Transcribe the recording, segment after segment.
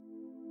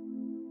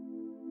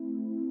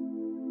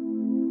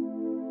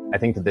I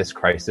think that this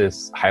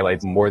crisis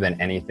highlights more than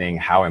anything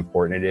how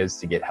important it is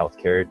to get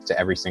healthcare to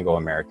every single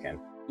American.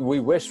 We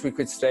wish we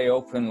could stay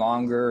open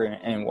longer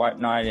and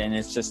whatnot, and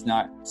it's just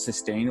not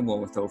sustainable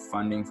without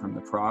funding from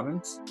the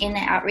province. In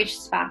the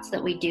outreach spots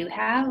that we do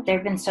have, there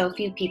have been so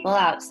few people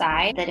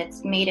outside that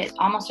it's made it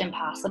almost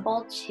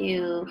impossible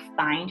to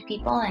find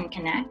people and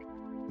connect.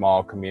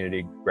 Small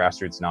community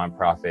grassroots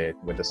nonprofit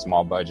with a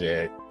small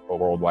budget, a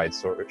worldwide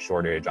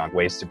shortage on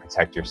ways to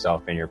protect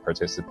yourself and your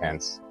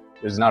participants.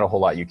 There's not a whole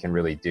lot you can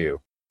really do.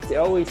 It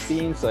always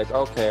seems like,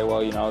 okay,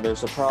 well,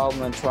 there's a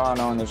problem in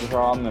Toronto and there's a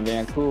problem in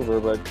Vancouver,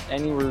 but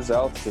anywhere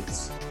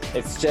else,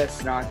 it's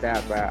just not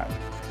that bad.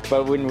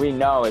 But when we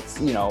know it's,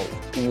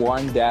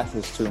 one death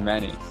is too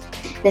many.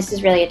 This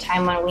is really a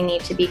time when we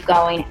need to be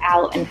going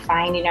out and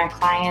finding our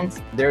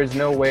clients. There is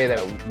no way that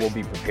we'll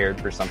be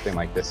prepared for something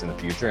like this in the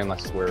future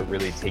unless we're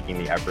really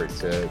taking the effort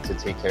to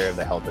take care of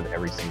the health of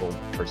every single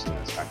person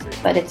in this country.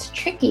 But it's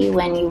tricky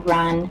when you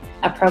run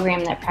a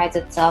program that prides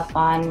itself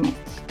on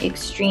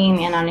extreme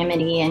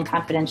anonymity and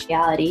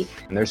confidentiality.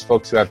 And there's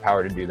folks who have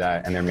power to do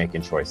that, and they're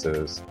making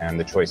choices. And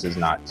the choice is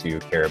not to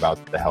care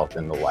about the health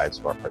and the lives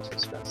of our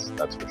participants,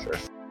 that's for sure.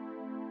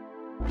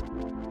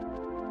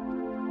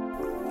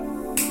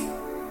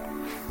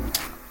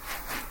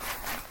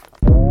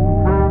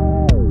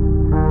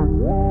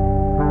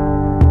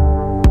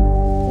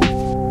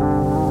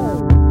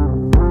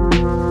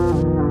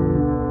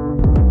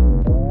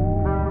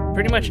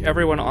 Pretty much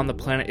everyone on the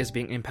planet is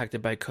being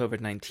impacted by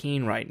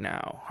COVID-19 right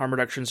now. Harm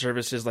reduction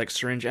services like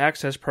syringe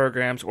access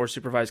programs or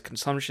supervised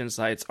consumption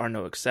sites are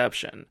no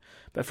exception.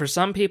 But for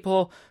some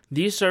people,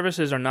 these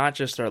services are not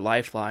just their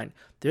lifeline,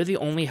 they're the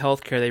only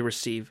healthcare they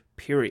receive,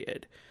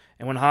 period.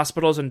 And when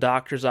hospitals and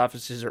doctors'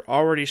 offices are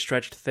already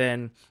stretched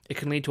thin, it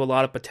can lead to a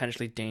lot of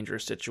potentially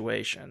dangerous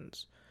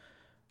situations.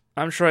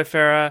 I'm Troy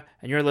Farah,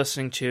 and you're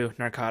listening to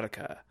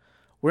Narcotica.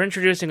 We're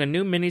introducing a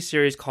new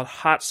mini-series called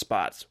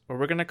Hotspots, where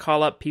we're going to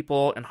call up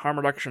people in harm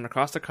reduction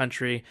across the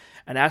country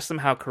and ask them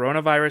how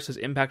coronavirus has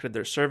impacted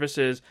their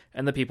services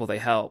and the people they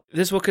help.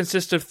 This will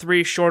consist of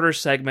 3 shorter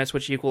segments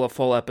which equal a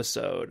full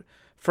episode.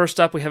 First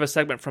up, we have a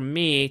segment from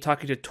me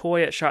talking to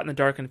Toy at Shot in the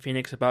Dark in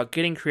Phoenix about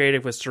getting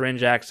creative with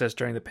syringe access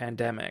during the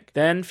pandemic.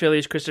 Then,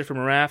 Philly's Christopher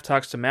Moraff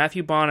talks to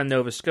Matthew Bond in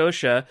Nova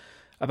Scotia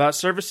about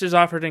services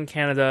offered in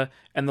Canada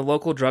and the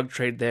local drug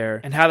trade there,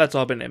 and how that's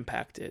all been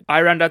impacted.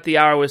 I round out the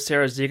hour with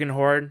Sarah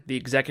Ziegenhorn, the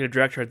executive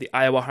director of the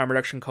Iowa Harm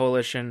Reduction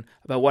Coalition,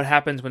 about what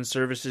happens when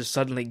services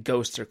suddenly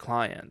ghost their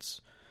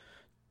clients.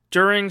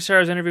 During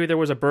Sarah's interview, there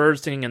was a bird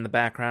singing in the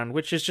background,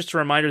 which is just a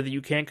reminder that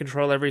you can't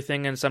control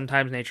everything and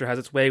sometimes nature has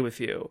its way with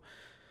you.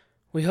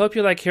 We hope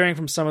you like hearing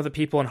from some of the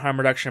people in harm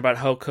reduction about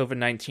how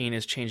COVID-19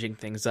 is changing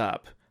things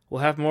up. We'll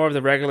have more of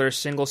the regular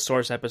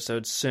single-source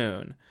episodes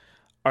soon.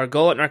 Our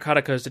goal at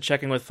Narcotica is to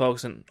check in with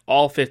folks in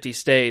all 50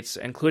 states,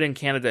 including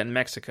Canada and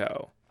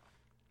Mexico.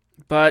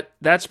 But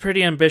that's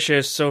pretty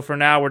ambitious, so for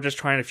now we're just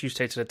trying a few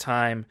states at a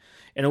time.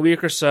 In a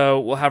week or so,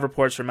 we'll have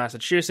reports from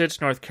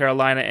Massachusetts, North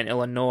Carolina, and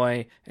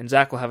Illinois, and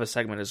Zach will have a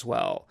segment as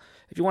well.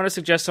 If you want to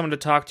suggest someone to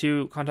talk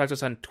to, contact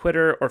us on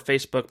Twitter or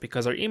Facebook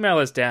because our email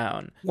is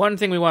down. One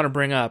thing we want to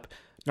bring up,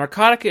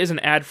 Narcotica is an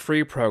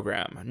ad-free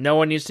program. No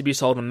one needs to be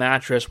sold a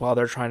mattress while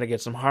they're trying to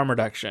get some harm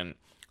reduction.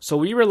 So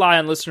we rely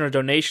on listener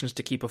donations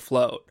to keep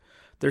afloat.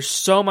 There's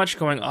so much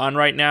going on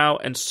right now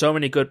and so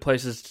many good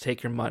places to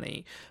take your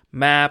money.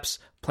 MAPS,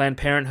 Planned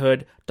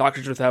Parenthood,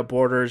 Doctors Without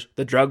Borders,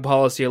 the Drug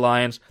Policy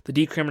Alliance, the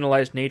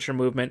Decriminalized Nature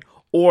Movement,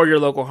 or your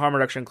local harm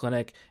reduction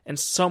clinic, and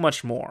so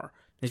much more.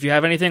 If you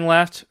have anything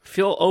left,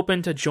 feel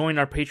open to join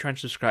our Patreon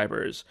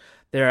subscribers.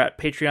 They're at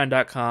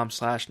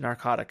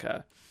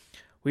patreon.com/narcotica.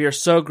 We are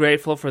so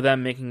grateful for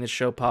them making this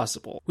show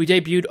possible. We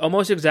debuted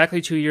almost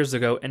exactly 2 years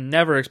ago and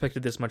never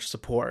expected this much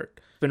support.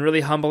 It's been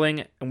really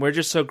humbling, and we're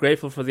just so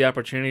grateful for the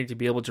opportunity to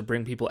be able to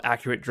bring people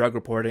accurate drug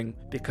reporting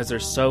because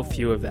there's so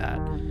few of that.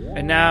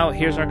 And now,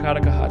 here's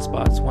Narcotica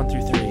Hotspots 1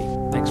 through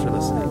 3. Thanks for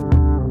listening.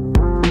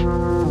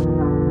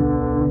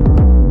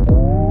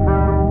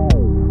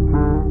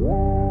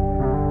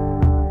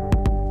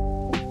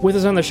 With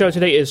us on the show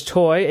today is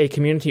Toy, a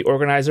community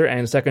organizer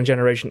and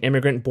second-generation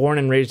immigrant born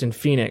and raised in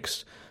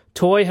Phoenix.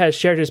 Toy has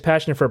shared his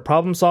passion for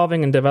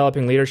problem-solving and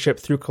developing leadership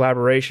through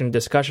collaboration and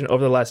discussion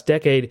over the last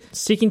decade,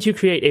 seeking to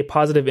create a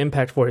positive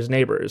impact for his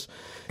neighbors.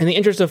 In the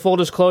interest of full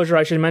disclosure,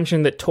 I should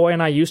mention that Toy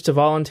and I used to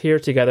volunteer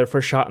together for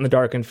Shot in the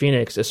Dark in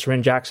Phoenix, a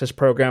syringe access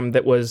program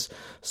that was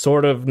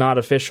sort of not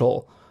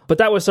official. But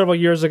that was several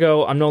years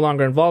ago. I'm no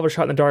longer involved with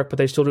Shot in the Dark, but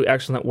they still do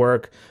excellent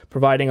work,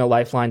 providing a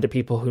lifeline to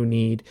people who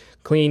need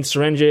clean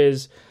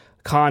syringes,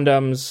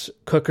 condoms,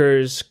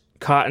 cookers,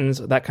 cottons,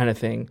 that kind of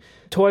thing.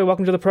 Toy,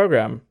 welcome to the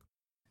program.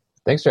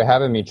 Thanks for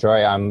having me,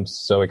 Troy. I'm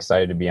so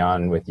excited to be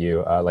on with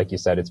you. Like you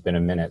said, it's been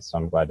a minute, so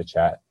I'm glad to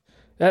chat.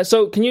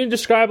 So can you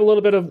describe a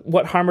little bit of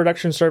what harm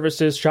reduction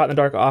services Shot in the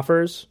Dark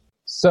offers?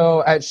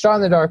 So at Shot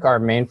in the Dark, our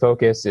main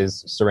focus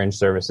is syringe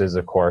services,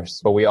 of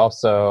course, but we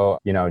also,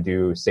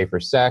 do safer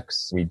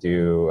sex. We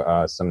do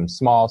some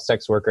small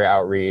sex worker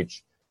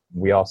outreach.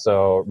 We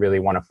also really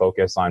want to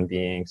focus on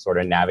being sort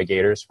of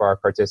navigators for our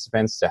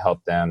participants to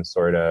help them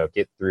sort of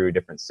get through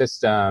different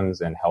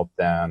systems and help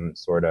them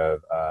sort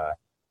of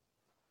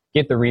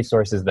get the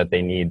resources that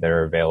they need that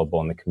are available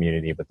in the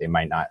community, but they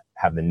might not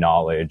have the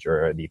knowledge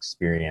or the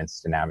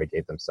experience to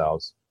navigate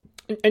themselves.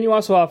 And you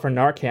also offer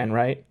Narcan,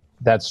 right?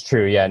 That's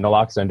true. Yeah,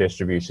 naloxone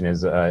distribution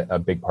is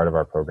a big part of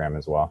our program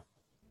as well.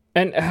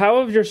 And how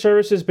have your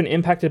services been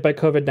impacted by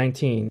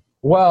COVID-19?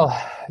 Well,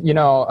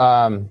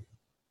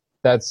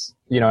 that's,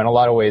 in a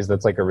lot of ways,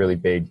 that's like a really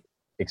big,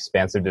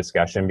 expansive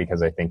discussion,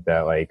 because I think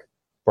that like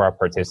for our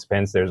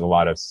participants, there's a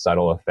lot of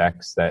subtle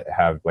effects that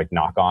have like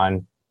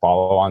knock-on,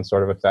 follow-on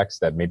sort of effects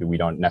that maybe we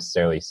don't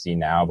necessarily see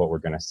now, but we're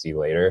going to see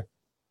later.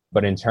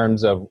 But in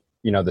terms of,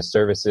 the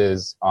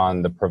services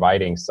on the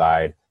providing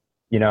side,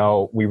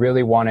 we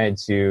really wanted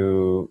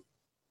to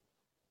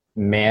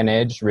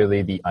manage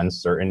really the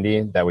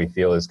uncertainty that we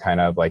feel is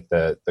kind of like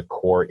the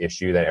core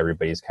issue that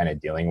everybody's kind of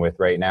dealing with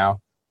right now.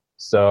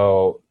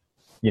 So,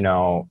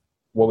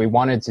 what we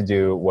wanted to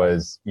do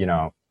was,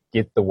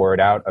 get the word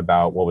out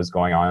about what was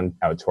going on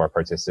out to our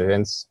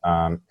participants,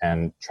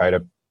 and try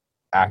to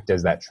act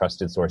as that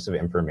trusted source of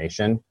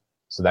information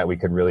so that we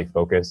could really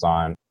focus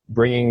on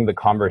bringing the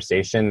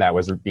conversation that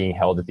was being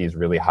held at these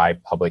really high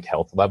public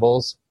health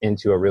levels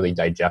into a really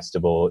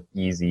digestible,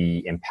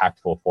 easy,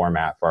 impactful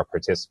format for our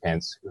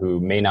participants who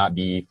may not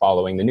be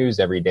following the news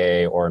every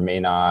day, or may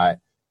not,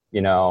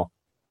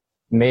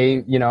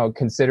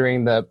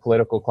 considering the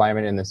political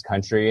climate in this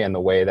country and the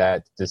way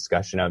that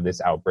discussion of this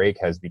outbreak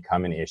has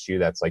become an issue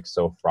that's like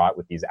so fraught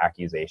with these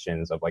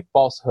accusations of like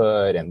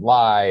falsehood and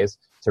lies,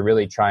 to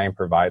really try and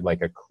provide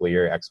like a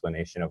clear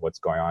explanation of what's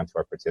going on to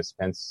our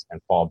participants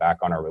and fall back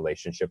on our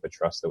relationship of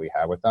trust that we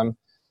have with them.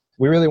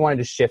 We really wanted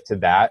to shift to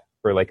that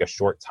for like a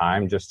short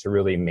time, just to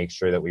really make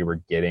sure that we were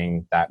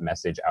getting that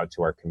message out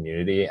to our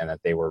community and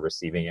that they were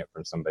receiving it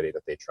from somebody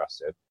that they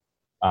trusted.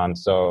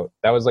 So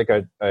that was like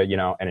an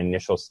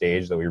initial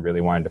stage that we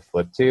really wanted to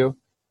flip to.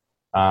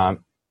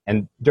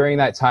 And during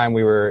that time,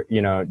 we were,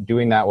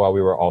 doing that while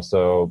we were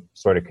also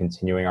sort of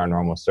continuing our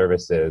normal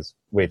services,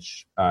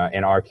 which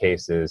in our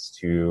case is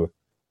to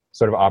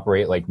sort of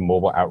operate like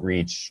mobile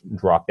outreach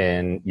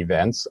drop-in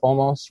events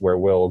almost, where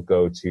we'll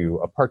go to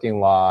a parking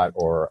lot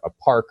or a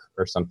park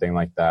or something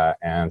like that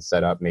and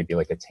set up maybe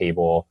like a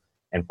table,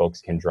 and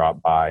folks can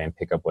drop by and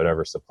pick up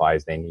whatever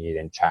supplies they need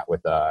and chat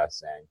with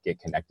us and get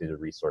connected to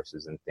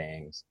resources and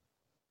things.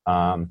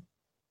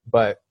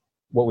 But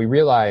what we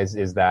realize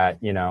is that,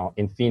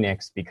 in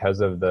Phoenix, because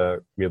of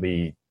the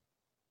really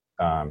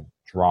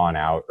drawn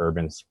out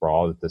urban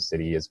sprawl that the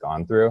city has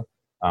gone through,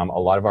 a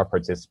lot of our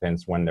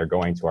participants, when they're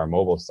going to our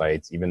mobile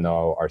sites, even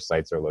though our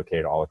sites are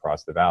located all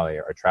across the valley,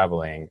 are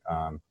traveling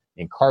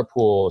in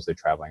carpools, they're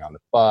traveling on the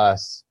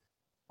bus,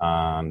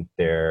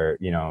 they're,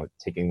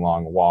 taking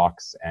long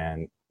walks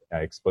and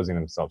exposing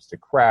themselves to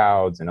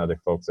crowds and other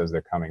folks as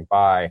they're coming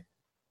by.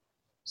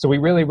 So we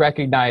really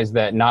recognized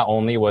that not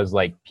only was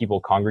like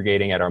people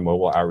congregating at our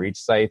mobile outreach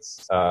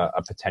sites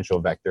a potential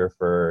vector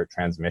for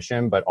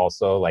transmission, but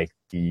also like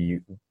the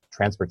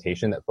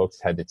transportation that folks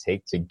had to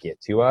take to get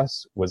to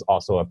us was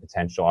also a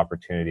potential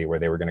opportunity where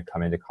they were going to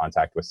come into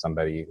contact with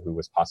somebody who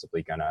was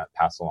possibly going to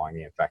pass along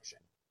the infection.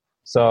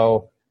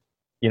 So,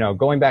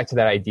 going back to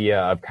that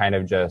idea of kind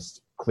of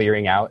just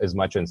clearing out as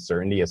much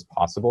uncertainty as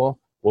possible,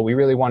 what we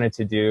really wanted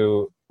to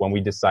do when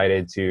we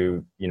decided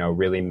to,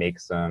 really make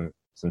some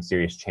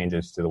serious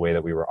changes to the way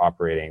that we were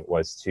operating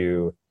was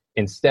to,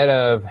 instead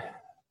of,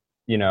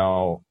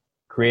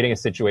 creating a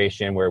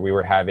situation where we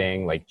were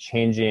having like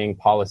changing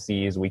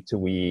policies week to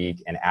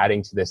week and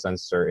adding to this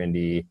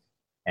uncertainty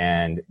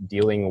and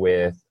dealing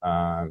with,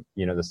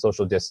 the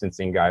social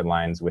distancing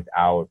guidelines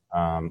without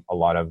a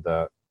lot of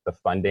the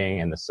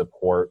funding and the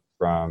support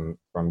from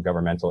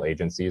governmental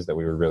agencies that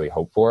we would really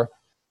hope for,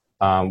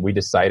 we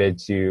decided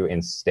to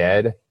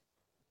instead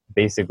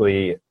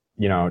basically,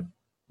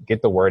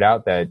 get the word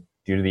out that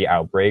due to the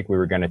outbreak, we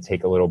were going to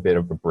take a little bit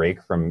of a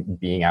break from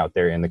being out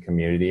there in the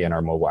community and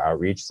our mobile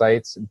outreach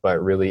sites,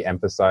 but really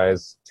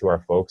emphasize to our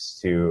folks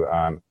to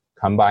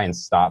come by and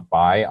stop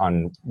by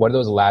on one of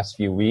those last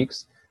few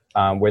weeks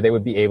where they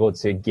would be able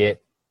to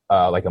get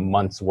like a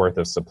month's worth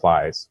of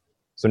supplies.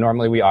 So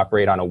normally we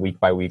operate on a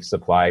week-by-week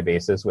supply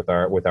basis with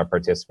our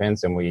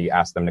participants, and we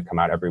ask them to come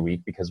out every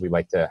week because we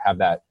like to have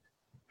that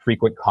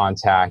frequent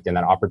contact and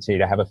that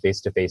opportunity to have a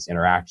face-to-face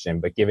interaction.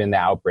 But given the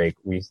outbreak,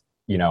 we,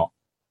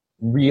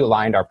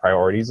 realigned our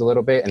priorities a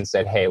little bit and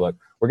said, hey, look,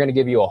 we're going to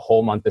give you a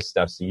whole month of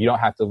stuff so you don't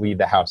have to leave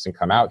the house and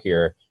come out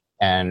here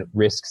and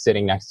risk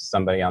sitting next to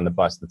somebody on the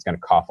bus that's going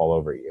to cough all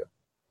over you.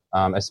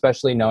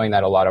 Especially knowing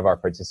that a lot of our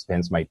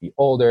participants might be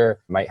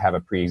older, might have a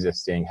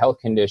pre-existing health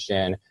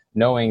condition,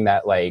 knowing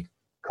that like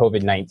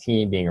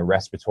COVID-19 being a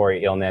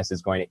respiratory illness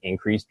is going to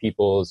increase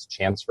people's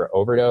chance for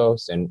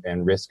overdose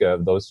and risk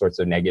of those sorts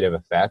of negative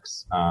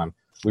effects.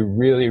 We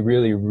really,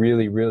 really,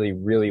 really, really,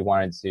 really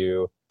wanted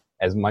to,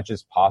 as much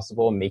as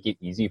possible, make it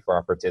easy for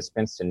our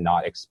participants to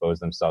not expose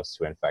themselves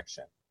to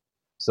infection.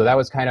 So that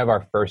was kind of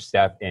our first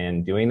step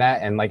in doing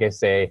that. And like I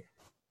say,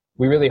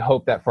 we really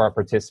hope that for our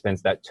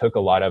participants, that took a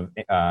lot of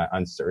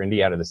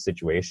uncertainty out of the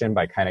situation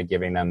by kind of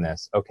giving them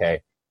this,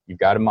 okay, you've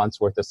got a month's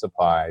worth of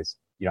supplies.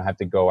 You don't have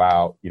to go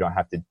out. You don't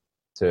have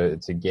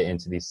to get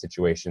into these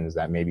situations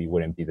that maybe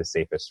wouldn't be the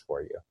safest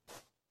for you.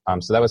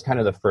 So that was kind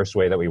of the first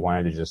way that we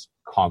wanted to just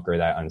conquer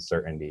that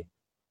uncertainty.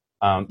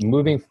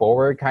 Moving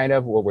forward, kind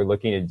of what we're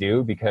looking to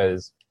do,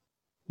 because,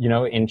 you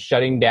know, in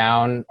shutting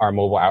down our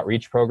mobile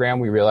outreach program,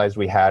 we realized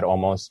we had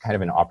almost kind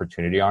of an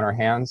opportunity on our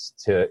hands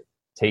to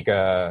take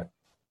a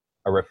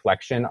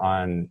reflection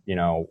on, you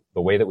know,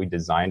 the way that we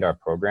designed our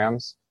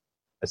programs,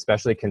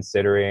 especially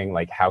considering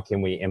like how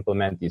can we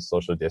implement these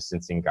social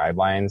distancing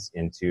guidelines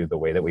into the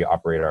way that we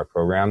operate our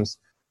programs.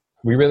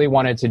 We really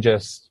wanted to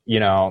just, you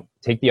know,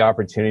 take the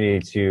opportunity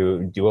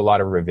to do a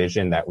lot of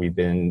revision that we've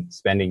been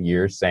spending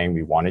years saying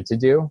we wanted to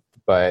do,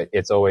 but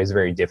it's always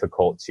very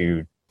difficult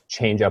to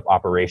change up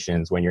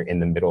operations when you're in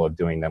the middle of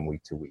doing them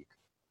week to week.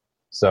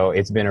 So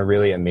it's been a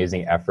really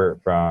amazing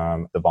effort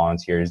from the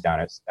volunteers down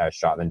at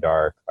Shot in the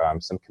Dark,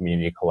 some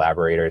community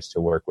collaborators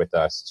to work with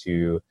us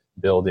to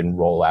build and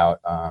roll out.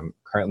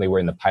 Currently, we're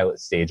in the pilot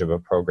stage of a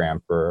program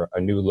for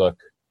a new look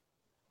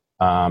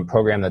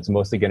program that's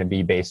mostly going to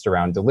be based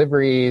around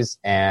deliveries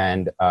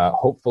and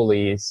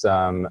hopefully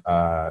some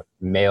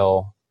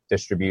mail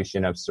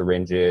distribution of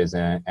syringes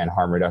and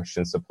harm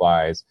reduction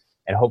supplies.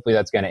 And hopefully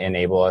that's going to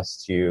enable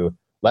us to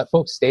let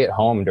folks stay at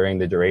home during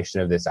the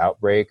duration of this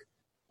outbreak,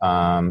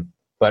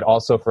 but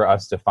also for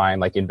us to find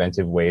like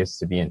inventive ways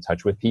to be in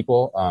touch with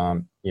people,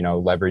 you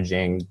know,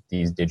 leveraging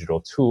these digital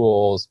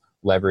tools,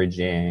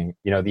 leveraging,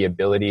 you know, the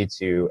ability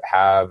to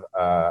have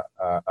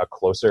a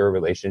closer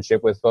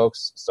relationship with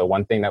folks. So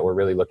one thing that we're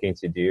really looking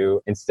to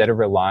do, instead of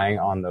relying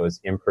on those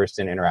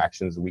in-person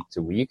interactions week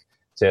to week,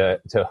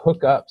 to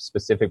hook up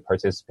specific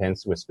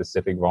participants with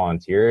specific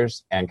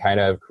volunteers and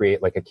kind of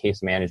create like a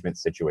case management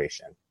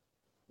situation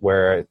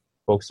where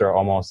folks are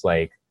almost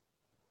like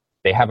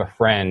they have a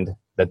friend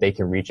that they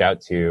can reach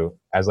out to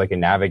as like a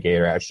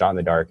navigator at Shot in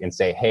the Dark and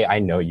say, hey, I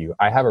know you.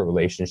 I have a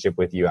relationship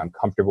with you. I'm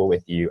comfortable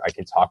with you. I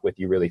can talk with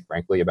you really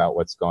frankly about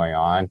what's going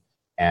on.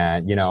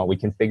 And, you know, we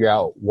can figure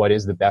out what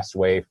is the best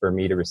way for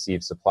me to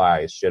receive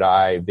supplies. Should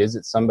I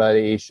visit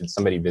somebody? Should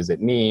somebody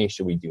visit me?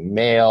 Should we do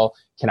mail?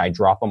 Can I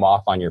drop them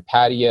off on your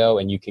patio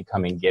and you can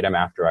come and get them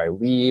after I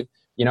leave?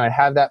 You know, and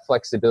have that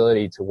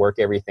flexibility to work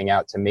everything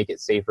out to make it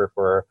safer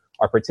for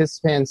our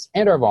participants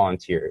and our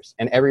volunteers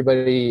and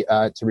everybody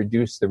to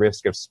reduce the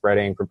risk of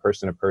spreading from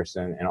person to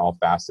person in all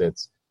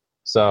facets.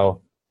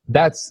 So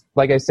that's,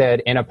 like I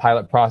said, in a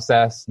pilot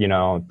process, you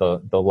know,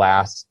 the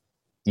last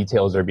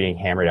details are being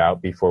hammered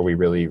out before we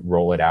really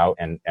roll it out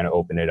and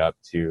open it up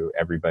to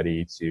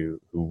everybody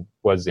who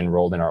was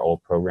enrolled in our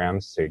old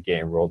programs to get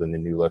enrolled in the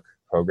new look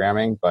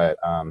programming. But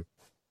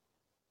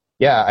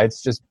yeah,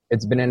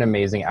 it's been an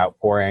amazing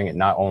outpouring,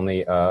 not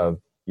only of,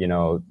 you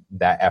know,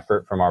 that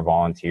effort from our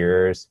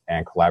volunteers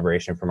and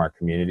collaboration from our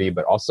community,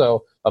 but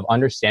also of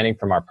understanding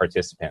from our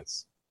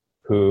participants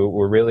who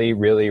were really,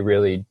 really,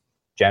 really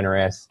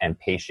generous and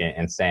patient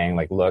and saying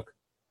like, look,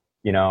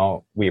 you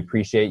know, we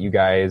appreciate you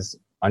guys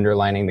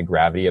underlining the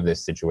gravity of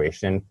this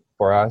situation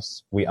for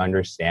us. We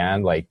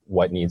understand like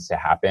what needs to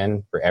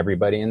happen for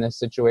everybody in this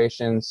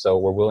situation. So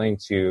we're willing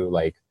to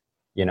like,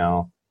 you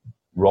know,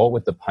 roll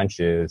with the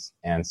punches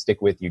and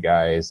stick with you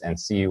guys and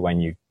see you when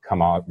you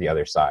come out the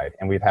other side.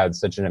 And we've had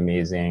such an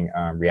amazing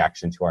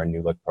reaction to our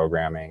new look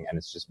programming, and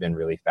it's just been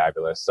really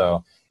fabulous.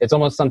 So it's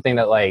almost something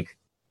that like,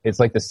 it's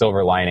like the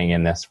silver lining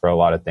in this for a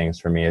lot of things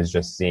for me is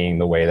just seeing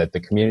the way that the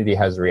community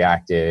has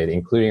reacted,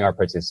 including our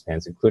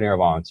participants, including our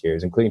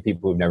volunteers, including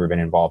people who've never been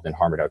involved in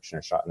harm reduction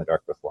or Shot in the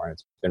Dark before. And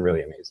it's been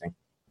really amazing.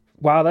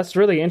 Wow, that's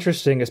really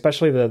interesting,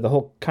 especially the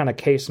whole kind of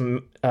case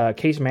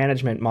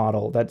management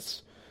model.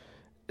 It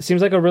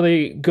seems like a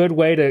really good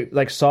way to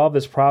like solve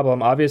this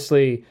problem.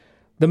 Obviously,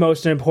 the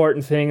most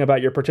important thing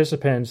about your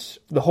participants,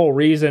 the whole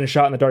reason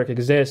Shot in the Dark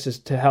exists is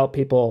to help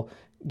people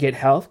get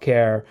health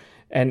care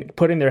and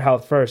putting their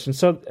health first. And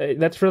so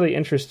that's really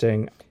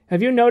interesting.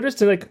 Have you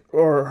noticed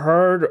or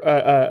heard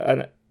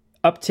an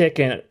uptick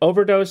in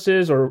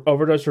overdoses or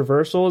overdose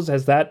reversals?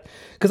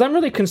 Because I'm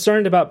really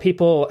concerned about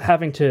people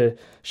having to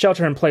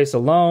shelter in place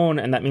alone,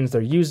 and that means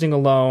they're using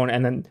alone,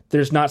 and then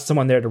there's not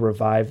someone there to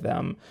revive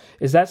them.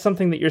 Is that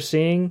something that you're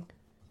seeing?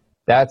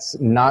 That's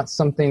not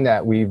something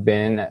that we've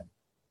been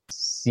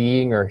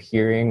seeing or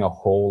hearing a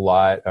whole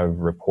lot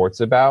of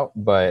reports about,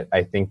 but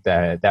I think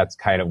that that's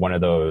kind of one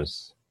of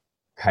those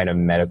kind of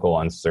medical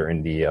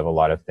uncertainty of a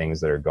lot of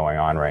things that are going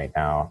on right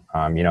now.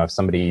 You know, if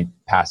somebody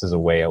passes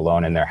away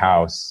alone in their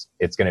house,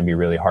 it's going to be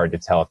really hard to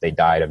tell if they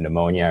died of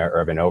pneumonia or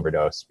of an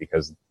overdose,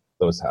 because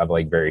those have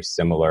like very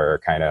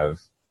similar kind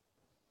of,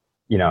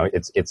 you know,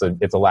 it's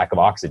a lack of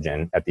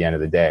oxygen at the end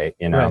of the day,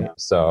 you know? Right.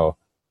 So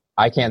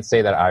I can't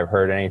say that I've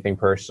heard anything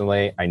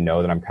personally. I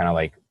know that I'm kind of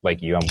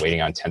like you, I'm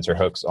waiting on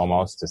tenterhooks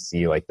almost to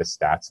see like the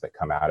stats that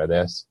come out of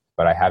this,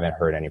 but I haven't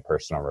heard any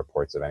personal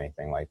reports of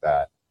anything like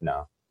that.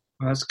 No.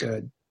 Well, that's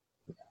good.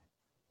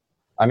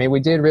 I mean, we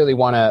did really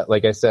want to,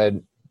 like I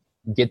said,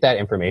 get that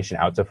information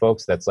out to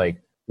folks. That's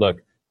like,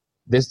 look,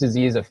 this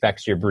disease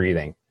affects your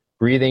breathing.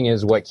 breathing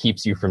is what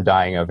keeps you from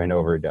dying of an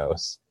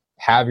overdose.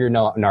 Have your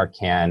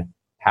Narcan.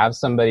 Have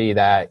somebody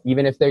that,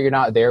 even if you're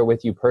not there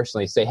with you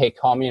personally, say, hey,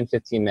 call me in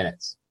 15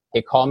 minutes.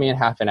 Hey, call me in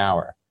half an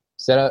hour.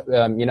 Set up,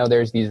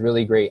 there's these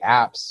really great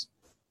apps.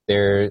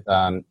 There's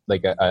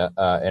like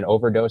an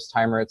overdose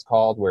timer, it's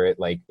called, where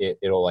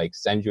it'll like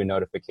send you a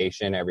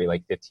notification every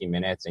like 15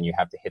 minutes and you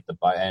have to hit the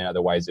button.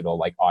 Otherwise, it'll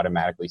like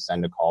automatically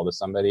send a call to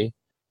somebody.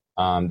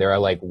 There are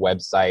like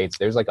websites.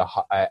 There's like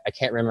I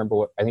can't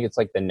remember I think it's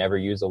like the Never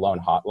Use Alone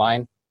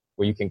hotline,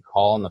 where you can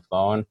call on the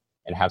phone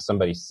and have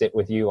somebody sit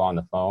with you on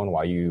the phone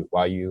while you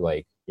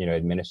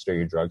administer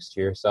your drugs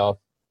to yourself,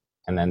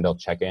 and then they'll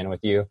check in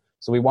with you.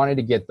 So we wanted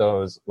to get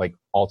those like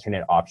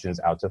alternate options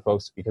out to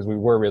folks because we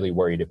were really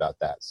worried about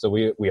that. So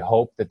we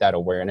hope that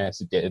awareness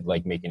did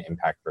like make an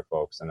impact for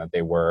folks, and that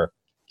they were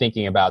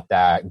thinking about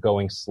that,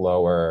 going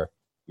slower,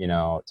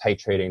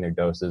 titrating their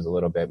doses a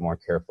little bit more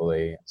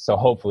carefully. So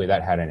hopefully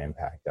that had an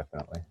impact,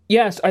 definitely.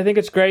 Yes, I think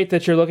it's great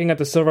that you're looking at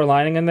the silver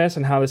lining in this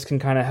and how this can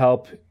kind of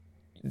help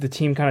the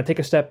team kind of take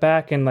a step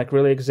back and like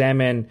really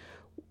examine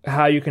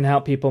how you can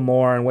help people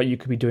more and what you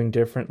could be doing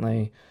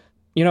differently.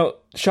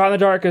 Shot in the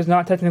dark is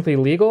not technically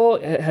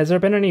legal. Has there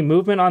been any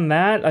movement on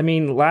that? I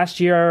mean, last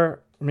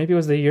year, maybe it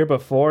was the year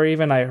before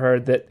even, I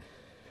heard that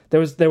there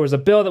was a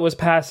bill that was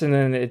passed and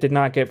then it did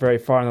not get very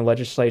far in the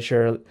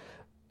legislature.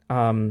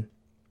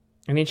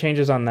 Any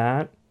changes on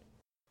that?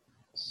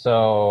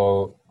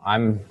 So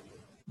I'm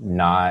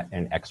not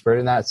an expert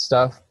in that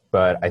stuff,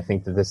 but I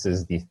think that this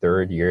is the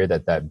third year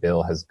that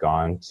bill has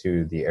gone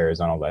to the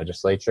Arizona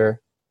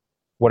legislature.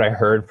 What I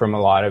heard from a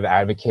lot of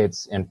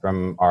advocates and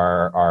from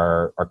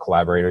our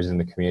collaborators in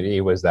the community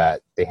was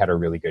that they had a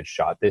really good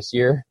shot this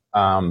year.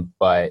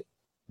 But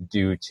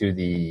due to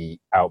the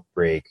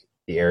outbreak,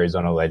 the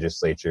Arizona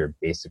legislature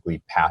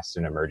basically passed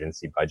an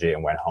emergency budget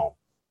and went home.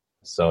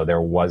 So there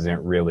wasn't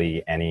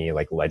really any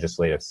like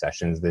legislative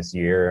sessions this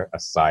year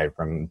aside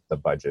from the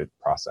budget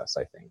process,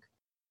 I think.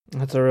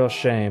 That's a real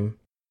shame.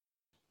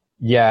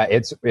 Yeah,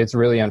 it's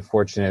really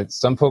unfortunate.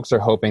 Some folks are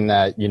hoping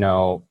that,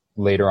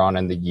 later on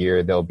in the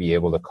year, they'll be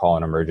able to call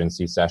an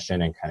emergency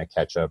session and kind of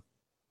catch up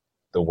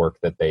the work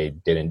that they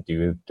didn't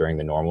do during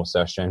the normal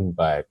session.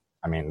 But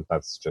I mean,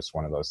 that's just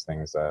one of those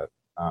things that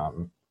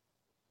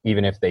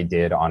even if they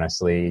did,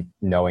 honestly,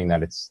 knowing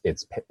that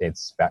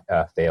it's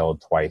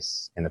failed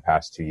twice in the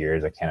past 2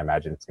 years, I can't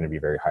imagine it's going to be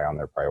very high on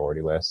their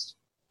priority list.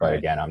 But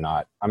again, I'm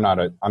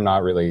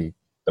not really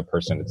the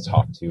person to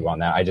talk to on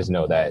that. I just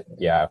know that,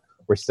 yeah,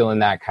 we're still in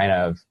that kind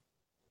of,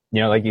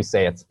 like you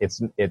say,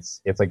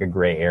 it's like a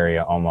gray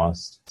area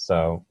almost.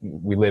 So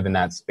we live in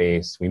that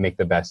space. We make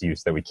the best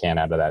use that we can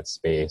out of that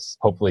space.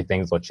 Hopefully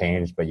things will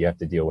change, but you have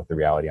to deal with the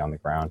reality on the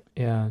ground.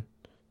 Yeah.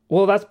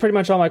 Well, that's pretty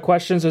much all my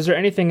questions. Is there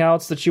anything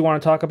else that you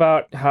want to talk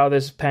about, how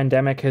this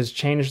pandemic has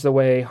changed the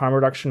way harm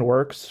reduction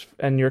works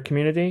in your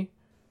community?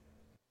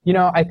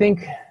 I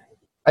think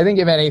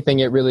if anything,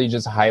 it really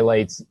just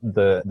highlights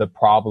the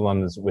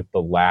problems with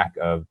the lack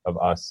of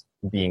us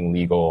being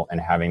legal and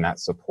having that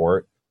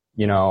support.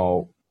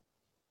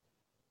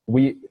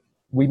 We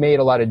made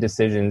a lot of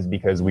decisions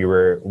because we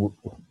were,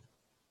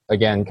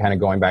 again, kind of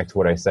going back to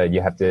what I said,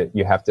 you have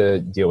to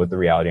deal with the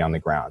reality on the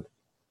ground.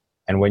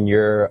 And when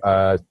you're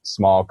a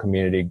small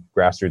community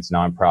grassroots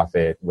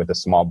nonprofit with a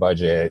small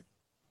budget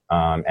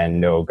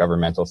and no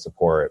governmental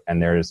support,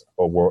 and there's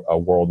a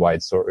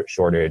worldwide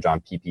shortage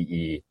on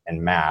PPE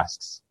and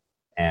masks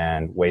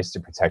and ways to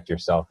protect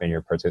yourself and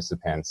your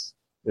participants,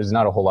 there's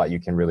not a whole lot you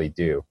can really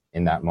do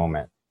in that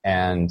moment.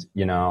 And,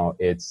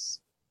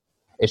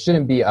 it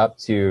shouldn't be up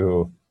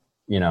to,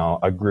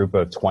 a group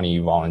of 20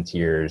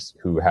 volunteers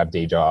who have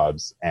day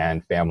jobs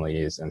and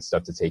families and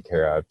stuff to take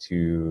care of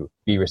to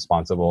be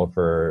responsible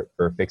for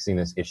fixing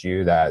this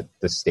issue that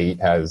the state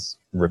has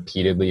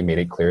repeatedly made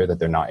it clear that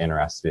they're not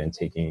interested in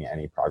taking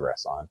any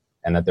progress on,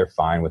 and that they're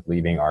fine with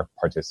leaving our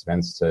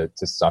participants to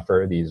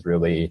suffer these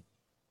really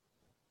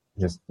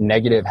just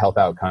negative health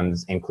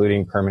outcomes,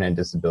 including permanent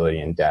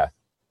disability and death.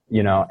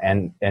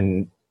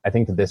 And I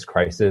think that this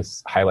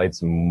crisis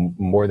highlights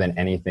more than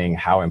anything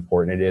how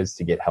important it is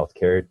to get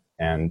healthcare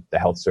and the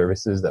health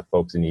services that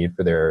folks need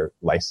for their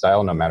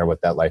lifestyle, no matter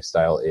what that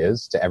lifestyle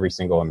is, to every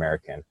single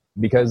American.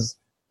 Because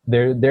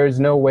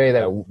there's no way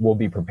that we'll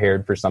be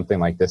prepared for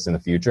something like this in the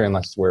future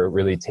unless we're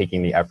really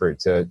taking the effort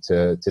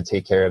to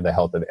take care of the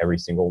health of every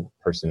single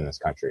person in this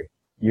country.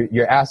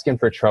 You're asking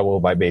for trouble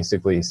by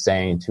basically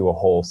saying to a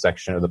whole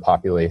section of the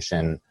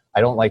population, I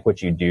don't like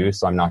what you do,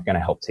 so I'm not going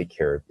to help take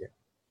care of you.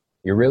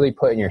 You're really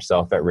putting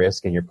yourself at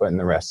risk, and you're putting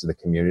the rest of the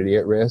community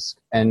at risk.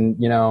 And,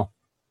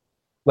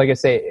 like I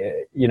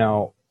say,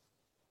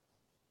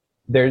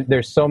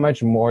 there's so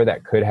much more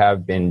that could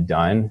have been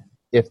done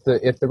if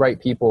the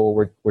right people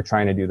were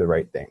trying to do the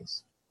right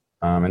things.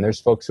 And there's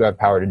folks who have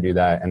power to do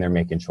that, and they're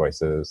making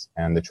choices.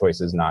 And the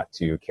choice is not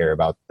to care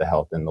about the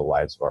health and the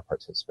lives of our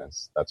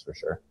participants. That's for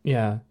sure.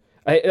 Yeah.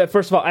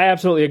 First of all, I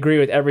absolutely agree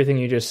with everything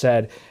you just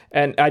said.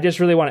 And I just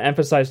really want to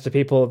emphasize to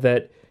people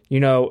that,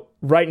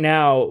 right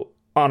now,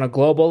 on a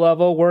global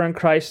level, we're in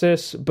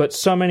crisis, but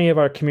so many of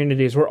our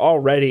communities were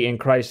already in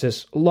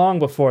crisis long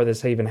before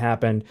this even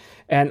happened.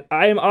 And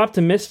I am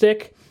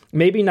optimistic,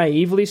 maybe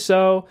naively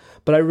so,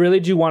 but I really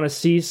do want to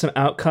see some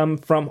outcome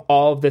from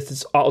all of this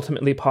that's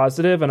ultimately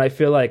positive. And I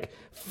feel like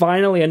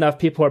finally enough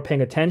people are paying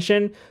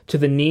attention to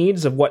the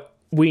needs of what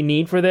we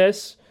need for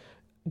this.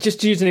 Just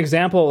to use an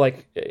example,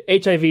 like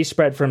HIV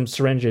spread from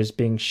syringes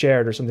being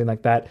shared or something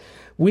like that.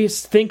 We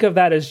think of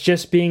that as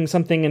just being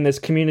something in this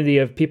community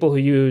of people who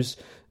use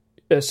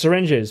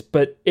syringes,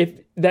 but if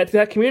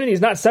that community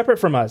is not separate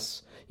from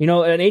us. You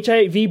know, an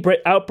HIV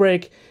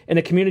outbreak in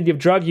a community of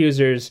drug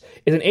users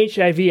is an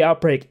HIV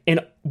outbreak in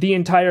the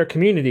entire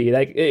community.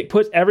 Like, it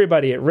puts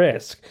everybody at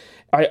risk.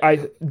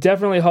 I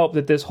definitely hope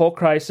that this whole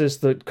crisis,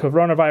 the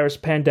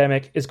coronavirus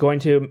pandemic, is going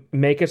to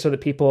make it so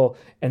that people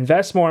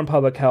invest more in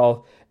public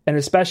health, and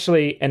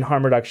especially in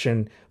harm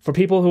reduction for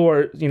people who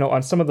are, you know,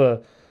 on some of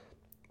the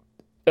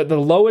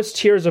lowest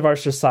tiers of our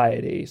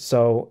society.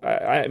 So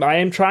I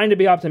am trying to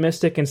be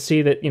optimistic and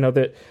see that, you know,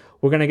 that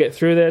we're going to get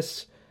through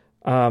this.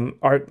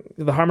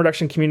 The harm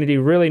reduction community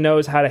really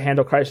knows how to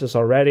handle crisis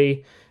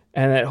already,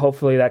 and that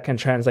hopefully that can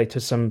translate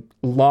to some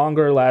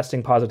longer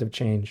lasting positive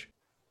change.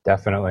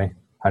 Definitely.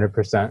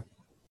 100%.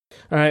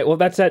 All right. Well,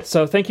 that's it.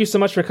 So thank you so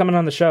much for coming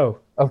on the show.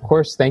 Of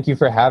course. Thank you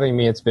for having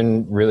me. It's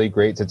been really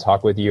great to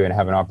talk with you and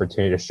have an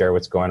opportunity to share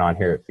what's going on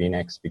here at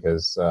Phoenix,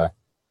 because a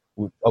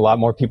lot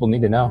more people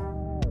need to know.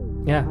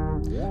 Yeah.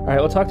 All right.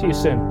 We'll talk to you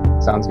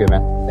soon. Sounds good,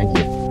 man. Thank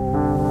you.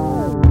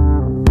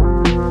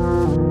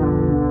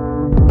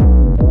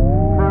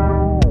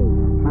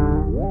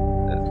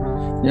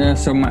 Yeah,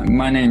 so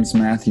my name's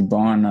Matthew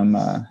Bond. I'm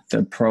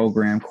the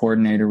program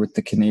coordinator with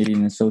the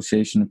Canadian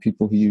Association of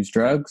People Who Use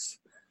Drugs.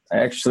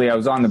 Actually, I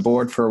was on the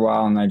board for a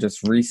while, and I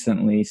just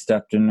recently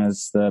stepped in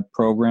as the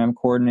program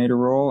coordinator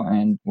role,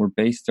 and we're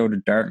based out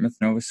of Dartmouth,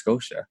 Nova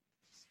Scotia.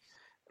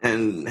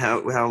 And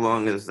how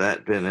long has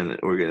that been an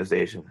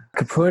organization?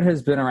 Kaput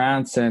has been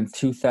around since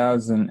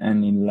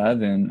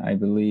 2011, I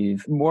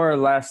believe. More or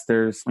less,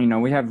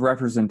 we have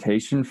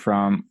representation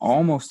from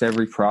almost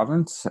every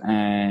province,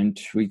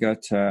 and we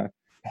got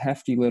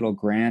hefty little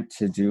grant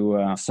to do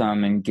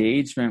some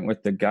engagement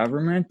with the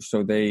government,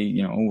 so they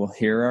will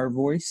hear our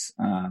voice.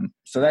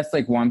 So that's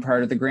like one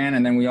part of the grant,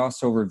 and then we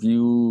also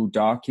review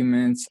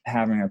documents,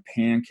 having a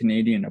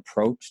pan-Canadian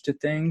approach to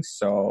things.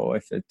 So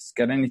if it's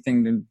got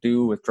anything to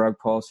do with drug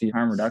policy,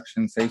 harm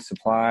reduction, safe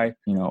supply,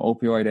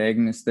 opioid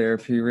agonist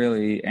therapy,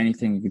 really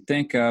anything you could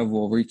think of,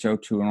 we'll reach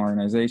out to an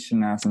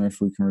organization, ask them if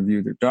we can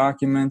review their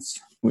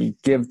documents. We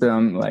give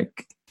them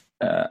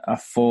a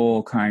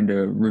full kind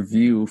of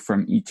review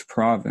from each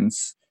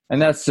province.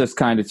 And that's just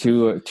kind of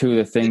two of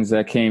the things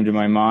that came to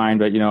my mind.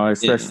 But,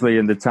 especially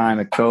in the time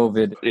of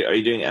COVID. Are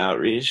you doing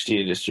outreach? Do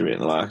you distribute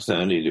in the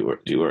lockdown? Do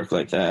you work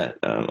like that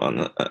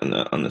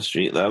on the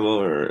street level?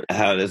 Or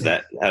how does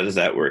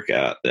that work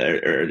out?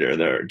 Or are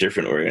there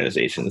different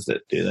organizations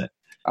that do that?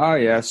 Oh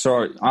yeah,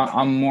 so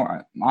I'm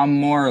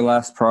more or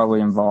less probably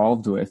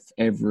involved with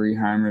every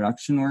harm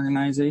reduction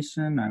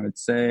organization. I would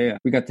say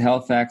we got the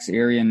Halifax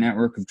Area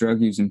Network of Drug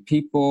Using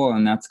People,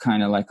 and that's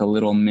kind of like a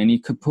little mini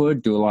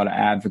Kaput. Do a lot of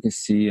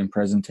advocacy and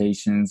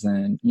presentations,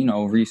 and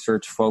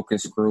research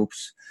focus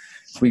groups.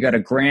 We got a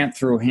grant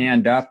through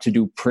Hand Up to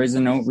do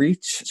prison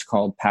outreach. It's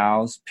called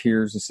PALS,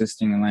 Peers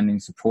Assisting and Lending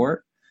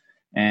Support,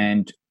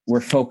 and we're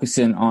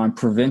focusing on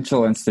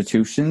provincial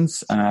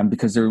institutions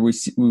because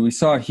we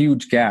saw a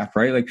huge gap,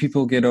 right? Like,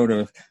 people get out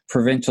of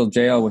provincial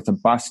jail with a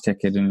bus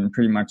ticket and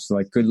pretty much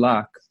good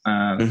luck.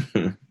 And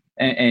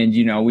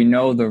we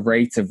know the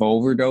rates of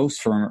overdose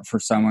for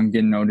someone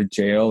getting out of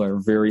jail are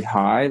very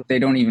high. They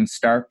don't even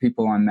start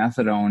people on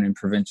methadone in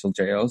provincial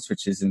jails,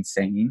 which is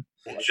insane.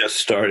 Just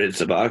started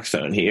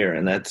Suboxone here,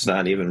 and that's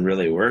not even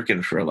really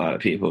working for a lot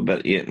of people.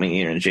 But when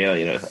you're in jail,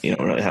 you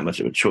don't really have much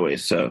of a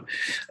choice. So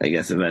I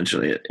guess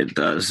eventually it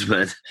does.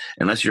 But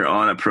unless you're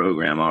on a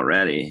program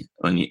already,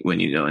 when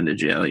you go into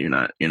jail, you're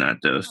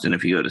not dosed. And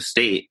if you go to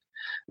state,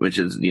 which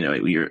is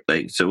you're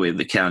so we have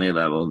the county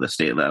level, the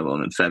state level,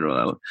 and then federal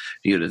level. If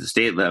you go to the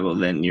state level,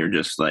 then you're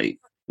just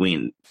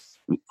weaned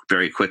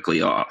very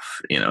quickly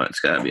off. It's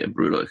got to be a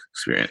brutal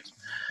experience.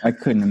 I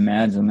couldn't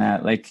imagine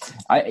that.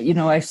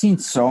 I've seen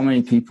so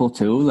many people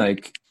too.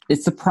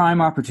 It's a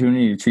prime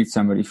opportunity to treat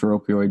somebody for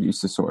opioid use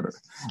disorder.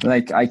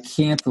 I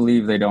can't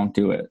believe they don't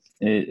do it.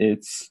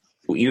 It's.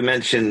 You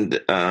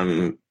mentioned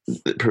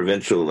the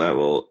provincial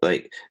level.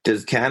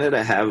 Does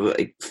Canada have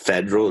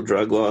federal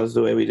drug laws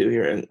the way we do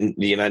here in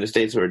the United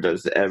States, or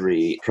does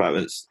every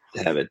province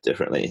have it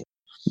differently?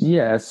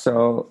 Yeah,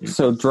 so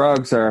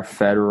drugs are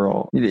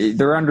federal.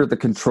 They're under the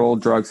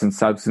Controlled Drugs and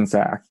Substance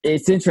Act.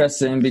 It's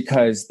interesting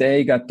because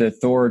they got the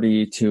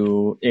authority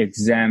to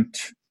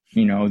exempt,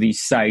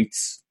 these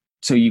sites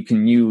so you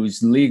can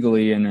use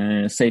legally in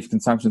a safe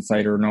consumption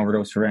site or an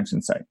overdose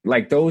prevention site.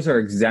 Those are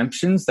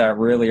exemptions that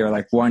really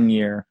are 1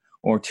 year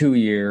or 2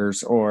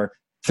 years or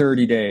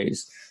 30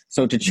 days.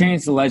 So to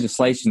change the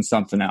legislation,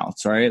 something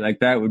else, right?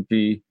 That would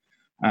be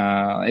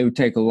It would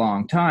take a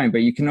long time,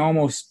 but you can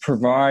almost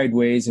provide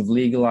ways of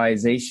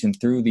legalization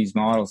through these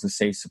models of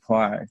safe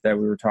supply that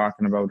we were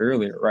talking about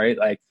earlier, right?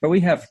 But we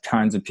have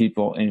tons of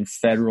people in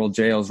federal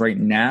jails right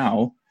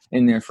now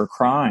in there for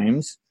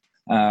crimes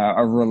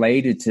are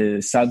related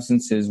to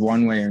substances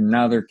one way or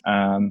another.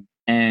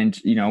 And,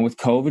 with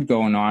COVID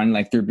going on,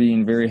 they're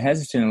being very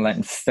hesitant in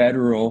letting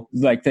federal,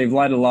 they've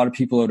let a lot of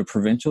people out of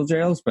provincial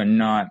jails, but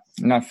not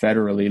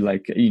federally,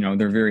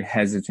 they're very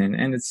hesitant.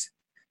 And it's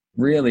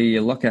really,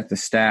 you look at the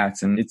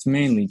stats and it's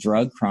mainly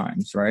drug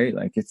crimes, right?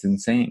 It's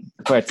insane.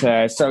 But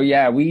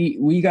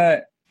we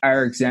got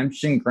our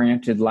exemption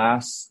granted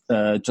last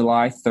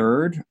July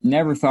 3rd.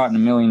 Never thought in a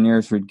million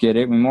years we'd get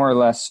it. We more or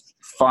less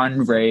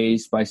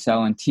fundraised by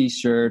selling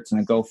T-shirts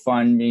and a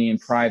GoFundMe and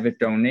private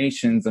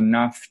donations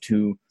enough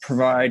to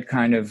provide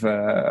kind of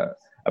a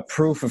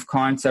proof of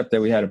concept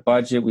that we had a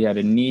budget, we had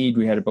a need,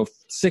 we had about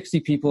 60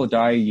 people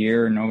die a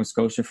year in Nova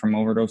Scotia from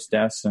overdose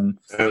deaths. And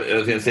I was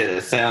going to say,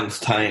 it sounds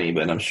tiny,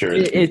 but I'm sure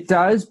it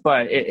does,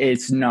 but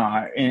it's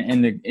not.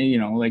 And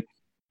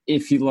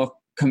if you look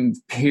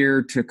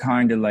compared to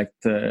kind of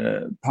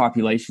the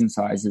population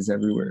sizes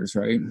everywhere,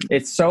 right?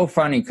 It's so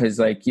funny because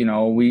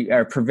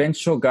our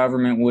provincial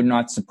government would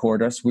not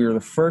support us. We were the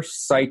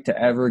first site to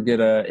ever get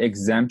a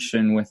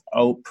exemption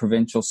without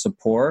provincial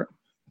support,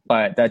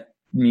 but that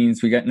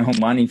means we got no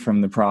money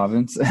from the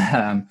province.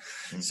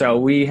 So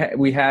we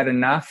had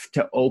enough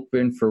to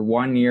open for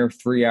 1 year,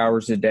 3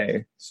 hours a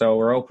day. So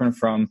we're open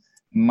from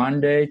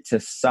Monday to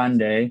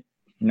Sunday,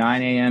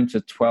 9 a.m.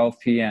 to 12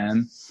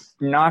 p.m.,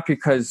 not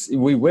because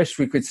we wish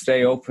we could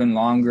stay open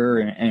longer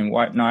and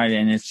whatnot,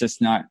 and it's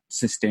just not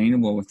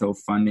sustainable without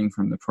funding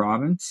from the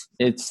province.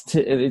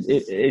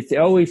 It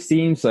always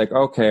seems like,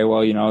 okay,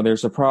 well,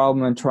 there's a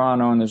problem in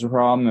Toronto and there's a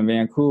problem in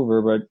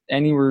Vancouver, but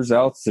anywhere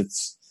else,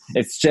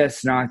 it's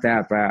just not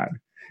that bad.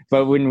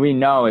 But when we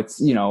know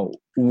it's,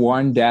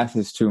 one death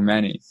is too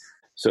many.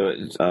 So,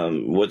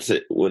 what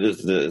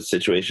is the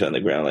situation on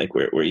the ground like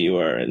where you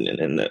are on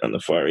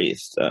the Far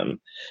East?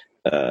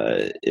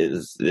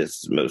 Is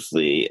this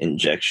mostly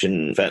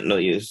injection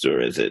fentanyl use,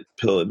 or is it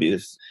pill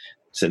abuse,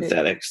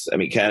 synthetics? I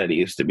mean, Canada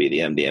used to be the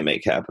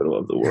MDMA capital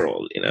of the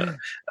world.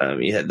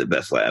 You had the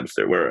best labs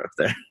there were up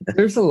there.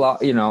 There's a lot,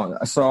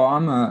 so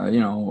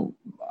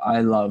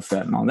I love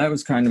fentanyl. That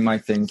was kind of my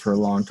thing for a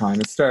long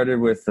time. It started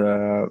with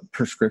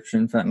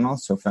prescription fentanyl,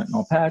 so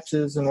fentanyl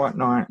patches and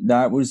whatnot.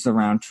 That was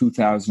around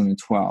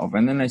 2012.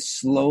 And then I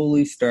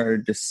slowly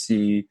started to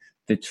see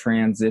the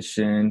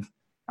transition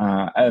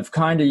of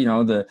kind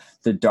of,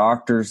 the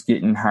doctors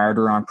getting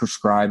harder on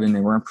prescribing. They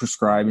weren't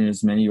prescribing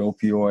as many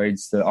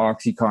opioids. The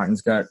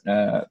OxyContins got,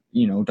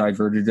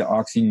 diverted to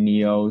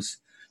Oxy-Neos.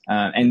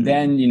 And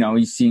then,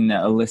 you've seen the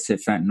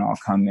illicit fentanyl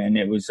come in.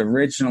 It was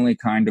originally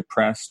kind of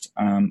pressed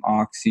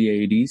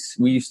Oxy 80s.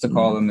 We used to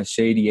call them the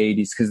shady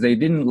 80s because they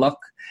didn't look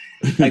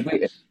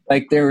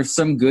like there were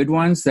some good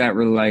ones that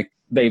were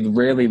they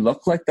really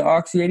looked like the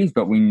Oxy 80s,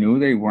 but we knew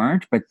they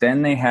weren't. But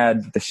then they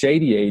had the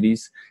shady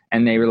 80s,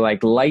 and they were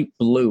light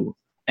blue.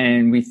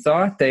 And we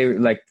thought they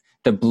were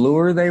the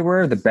bluer they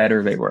were, the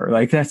better they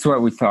were. That's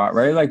what we thought,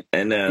 right?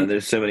 And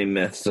there's so many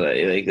myths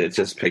that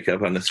just pick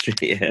up on the street.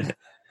 Yeah.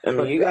 I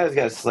mean, you guys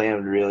got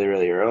slammed really,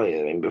 really early.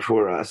 I mean,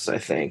 before us, I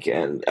think.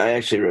 And I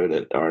actually wrote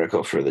an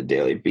article for the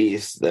Daily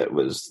Beast that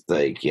was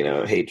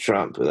hate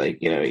Trump,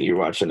 you're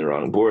watching the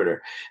wrong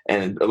border.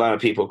 And a lot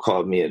of people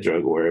called me a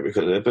drug warrior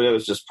because of it, but it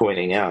was just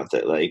pointing out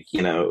that,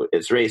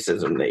 it's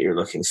racism that you're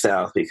looking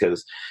south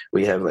because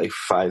we have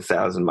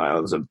 5,000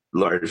 miles of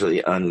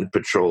largely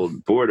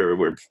unpatrolled border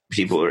where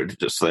people are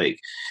just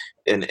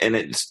and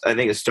I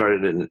think it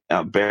started in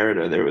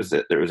Alberta. There was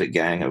a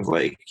gang of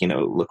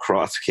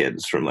lacrosse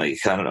kids from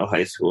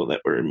high school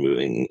that were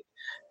moving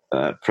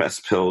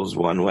pressed pills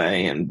one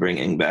way and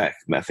bringing back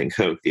meth and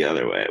coke the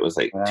other way. It was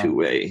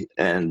two-way,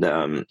 and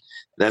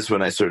that's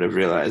when I sort of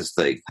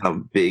realized how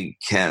big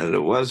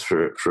Canada was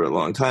for a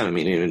long time. I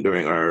mean, even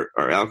during our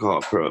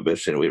alcohol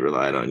prohibition, we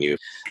relied on you.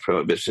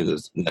 Prohibition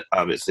has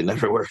obviously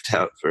never worked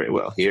out very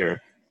well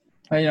here.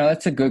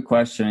 That's a good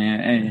question.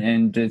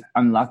 And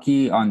I'm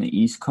lucky on the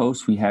East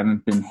Coast, we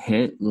haven't been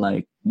hit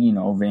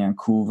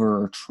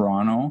Vancouver or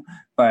Toronto.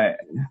 But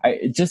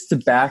just to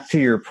back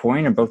to your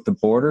point about the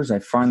borders, I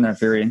find that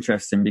very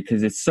interesting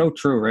because it's so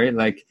true, right?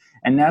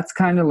 And that's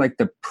kind of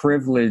the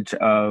privilege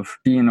of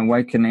being a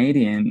white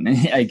Canadian,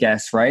 I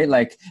guess, right?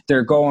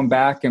 They're going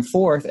back and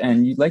forth.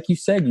 And like you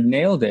said, you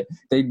nailed it.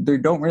 They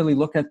don't really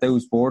look at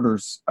those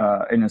borders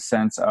in a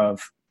sense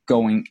of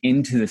going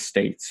into the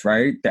States,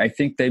 right? I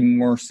think they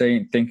more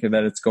think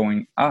that it's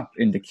going up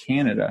into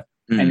Canada.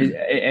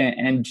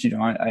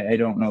 Mm-hmm. I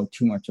don't know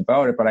too much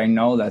about it, but I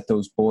know that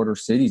those border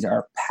cities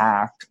are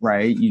packed,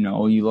 right?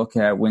 You look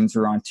at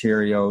Windsor,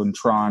 Ontario, and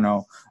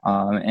Toronto,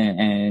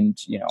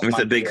 it's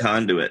a big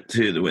conduit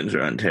too. The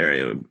Windsor,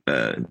 Ontario,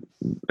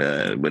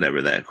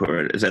 whatever that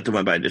corridor is. That the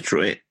one by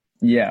Detroit?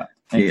 Yeah,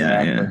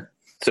 exactly. Yeah.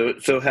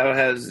 So how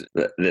has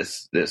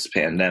this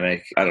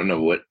pandemic, I don't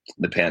know what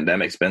the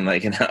pandemic's been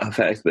like in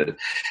Halifax, but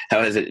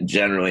how has it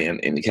generally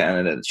in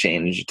Canada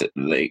changed,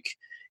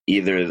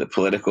 either the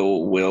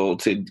political will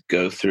to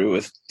go through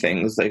with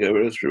things like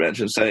overdose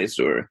prevention sites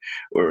or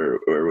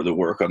the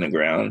work on the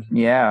ground?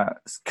 Yeah,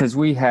 because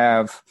we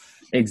have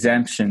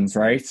exemptions,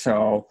 right?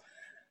 So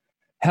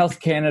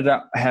Health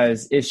Canada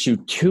has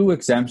issued 2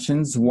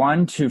 exemptions,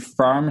 one to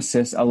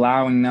pharmacists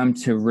allowing them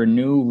to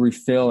renew,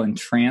 refill, and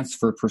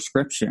transfer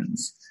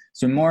prescriptions.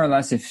 So more or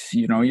less, if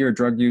you're a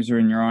drug user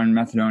and you're on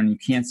methadone, you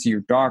can't see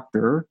your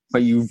doctor,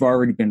 but you've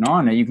already been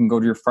on it, you can go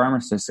to your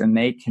pharmacist and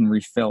they can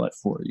refill it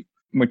for you,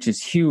 which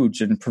is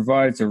huge and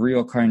provides a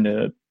real kind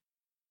of,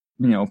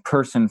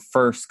 person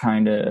first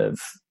kind of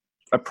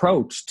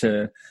approach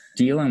to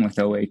dealing with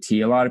OAT.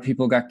 A lot of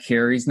people got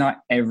carries, not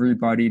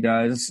everybody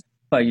does.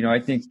 But, I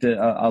think that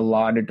a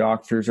lot of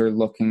doctors are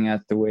looking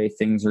at the way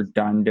things are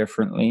done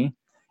differently.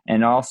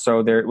 And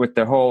also, with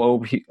the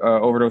whole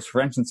overdose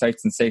prevention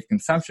sites and safe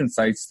consumption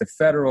sites, the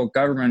federal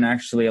government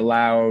actually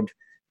allowed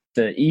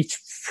each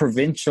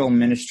provincial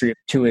ministry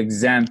to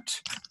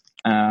exempt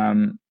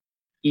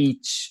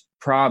each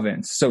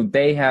province. So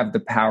they have the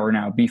power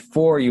now.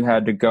 Before, you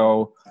had to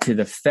go to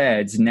the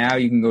feds. Now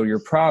you can go to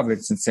your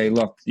province and say,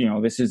 look,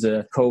 this is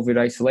a COVID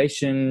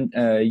isolation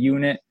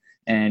unit,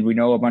 and we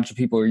know a bunch of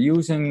people are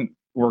using.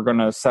 We're going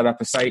to set up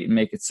a site and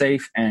make it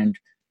safe, and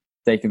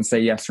they can say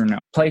yes or no.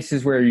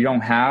 Places where you don't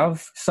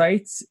have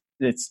sites,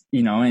 it's,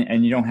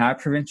 and you don't have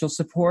provincial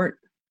support,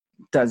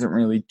 doesn't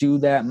really do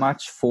that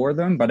much for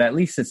them, but at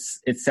least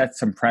it sets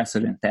some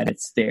precedent that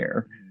it's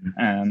there.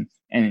 And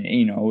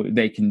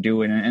they can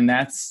do it. And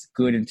that's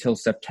good until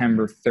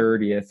September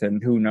 30th.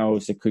 And who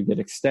knows, it could get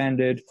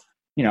extended,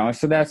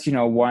 so that's,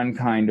 one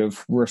kind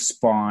of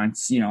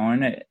response,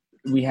 and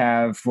we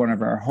have one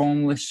of our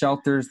homeless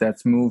shelters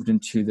that's moved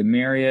into the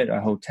Marriott,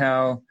 a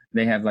hotel.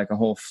 They have like a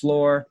whole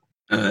floor.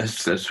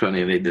 That's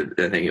funny. They did.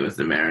 I think it was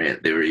the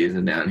Marriott they were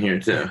using down here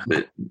too.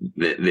 But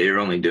they're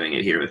only doing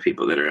it here with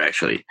people that are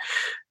actually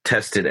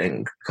tested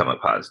and come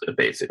up positive,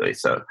 basically.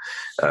 So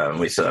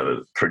we still have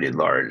a pretty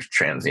large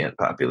transient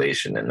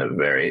population in a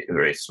very,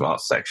 very small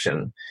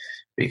section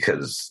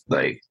because,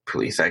 like,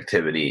 police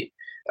activity.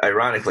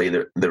 Ironically,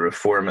 the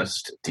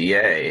reformist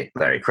DA,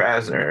 Larry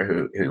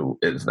Krasner, who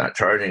is not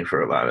charging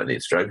for a lot of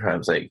these drug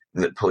crimes, like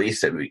the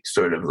police have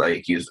sort of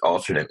like used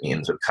alternate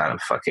means of kind of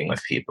fucking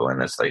with people,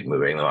 and it's like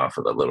moving them off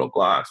of the little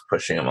blocks,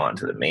 pushing them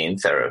onto the main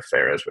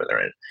thoroughfares where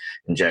they're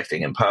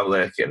injecting in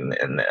public, and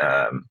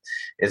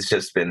it's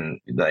just been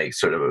like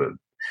sort of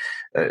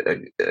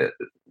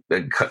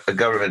a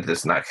government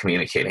that's not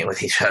communicating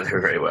with each other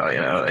very well,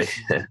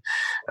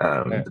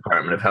 The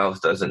Department of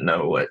Health doesn't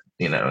know what,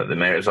 the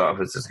mayor's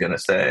office is going to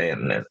say.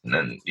 And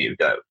then you've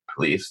got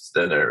police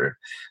that are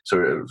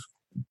sort of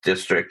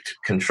district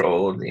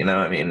controlled,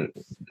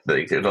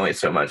 like there's only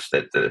so much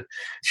that the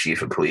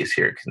chief of police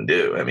here can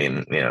do.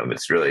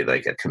 It's really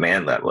like a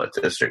command level at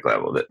district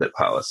level that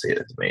policy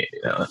is made,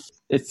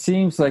 It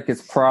seems like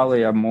it's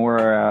probably a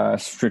more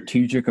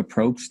strategic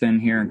approach than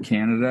here in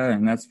Canada,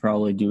 and that's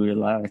probably due to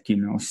like,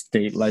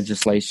 state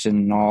legislation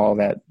and all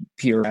that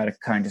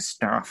bureaucratic kind of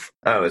stuff.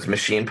 Oh, it's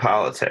machine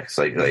politics.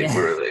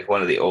 We're like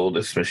one of the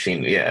oldest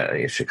machine.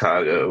 Yeah,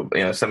 Chicago.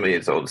 Some of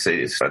these old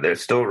cities, they're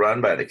still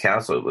run by the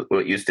council.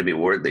 What used to be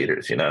ward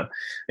leaders.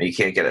 You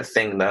can't get a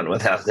thing done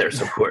without their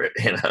support.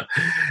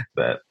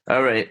 But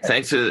all right,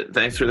 thanks for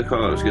the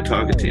call. It was good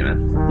talking to you,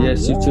 man.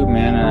 Yes, you too,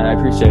 man. I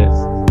appreciate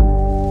it.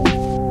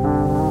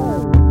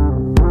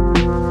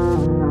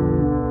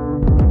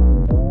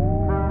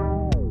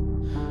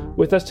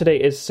 With us today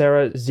is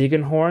Sarah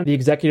Ziegenhorn, the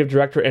Executive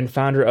Director and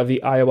founder of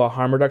the Iowa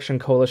Harm Reduction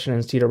Coalition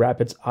in Cedar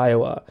Rapids,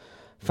 Iowa.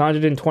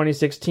 Founded in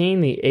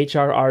 2016, the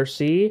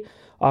HRRC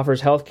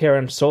offers healthcare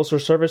and social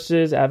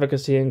services,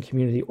 advocacy and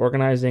community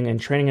organizing, and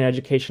training and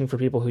education for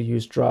people who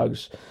use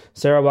drugs.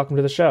 Sarah, welcome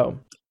to the show.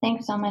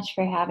 Thanks so much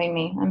for having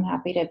me. I'm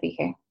happy to be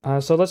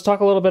here. So let's talk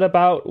a little bit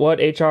about what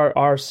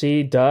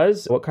HRRC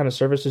does, what kind of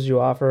services you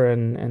offer,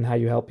 and how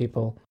you help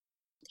people.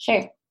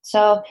 Sure.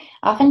 So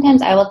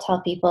oftentimes I will tell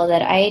people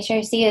that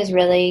IHRC is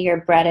really your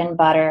bread and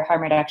butter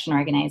harm reduction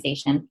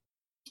organization.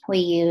 We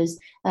use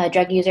a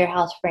drug user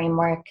health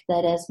framework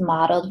that is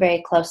modeled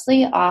very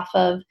closely off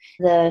of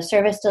the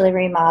service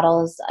delivery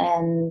models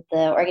and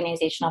the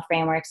organizational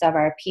frameworks of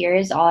our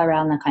peers all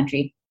around the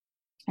country.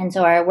 And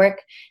so our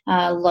work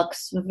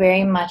looks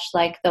very much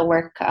like the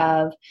work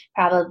of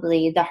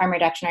probably the harm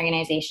reduction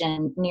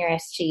organization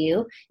nearest to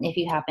you, if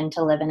you happen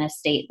to live in a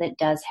state that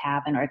does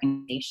have an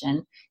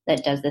organization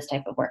that does this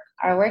type of work.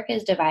 Our work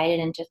is divided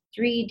into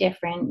 3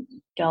 different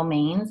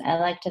domains. I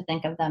like to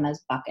think of them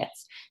as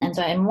buckets. And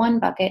so in one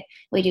bucket,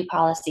 we do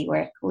policy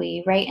work.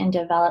 We write and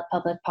develop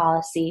public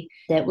policy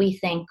that we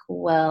think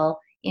will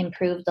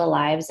improve the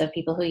lives of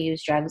people who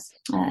use drugs.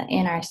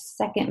 In our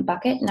second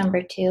bucket,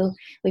 number 2,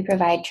 we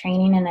provide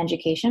training and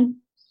education.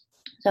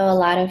 So a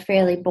lot of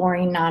fairly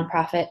boring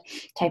nonprofit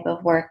type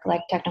of work,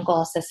 like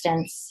technical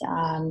assistance,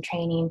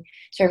 training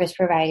service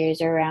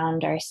providers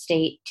around our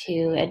state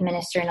to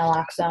administer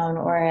naloxone,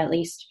 or at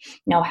least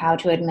know how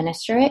to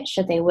administer it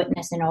should they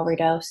witness an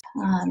overdose.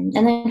 And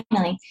then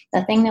finally,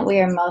 the thing that we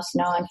are most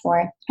known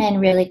for, and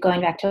really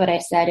going back to what I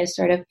said, is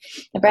sort of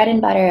the bread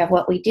and butter of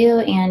what we do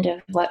and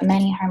of what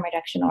many harm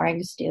reduction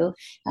orgs do,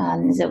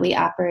 is that we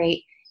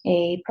operate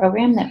a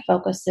program that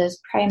focuses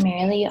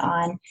primarily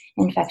on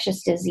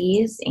infectious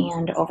disease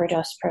and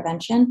overdose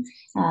prevention,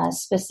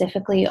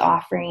 specifically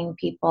offering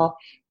people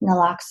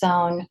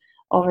naloxone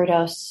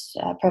overdose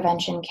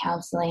prevention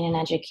counseling and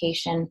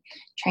education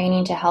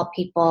training to help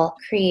people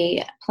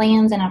create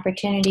plans and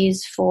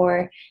opportunities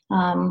for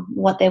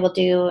what they will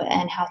do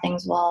and how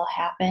things will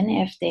happen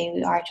if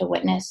they are to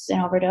witness an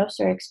overdose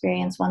or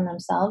experience one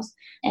themselves.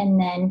 And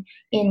then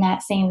in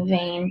that same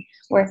vein,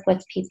 work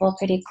with people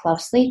pretty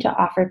closely to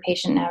offer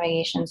patient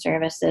navigation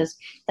services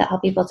that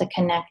help people to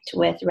connect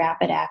with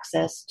rapid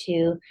access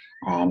to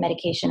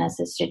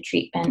medication-assisted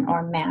treatment,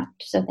 or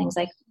MAPT. So things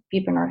like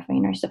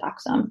buprenorphine or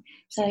Suboxone.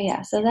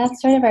 So that's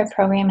sort of our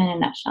program in a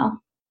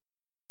nutshell.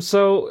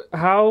 So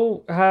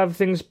how have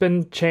things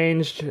been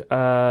changed?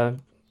 How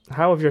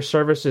have your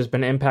services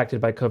been impacted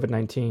by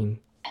COVID-19?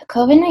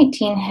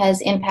 COVID-19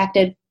 has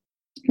impacted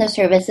the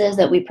services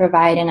that we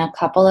provide in a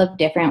couple of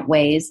different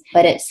ways,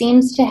 but it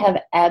seems to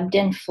have ebbed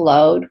and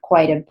flowed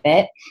quite a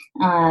bit,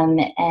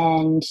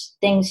 and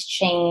things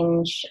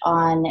change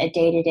on a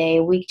day-to-day,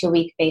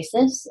 week-to-week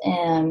basis.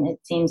 It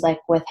seems like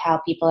with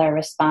how people are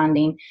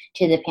responding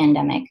to the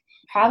pandemic.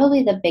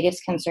 Probably the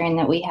biggest concern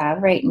that we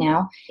have right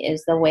now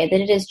is the way that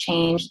it has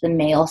changed the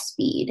mail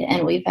speed.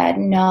 And we've had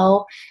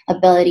no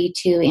ability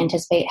to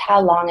anticipate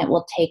how long it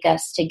will take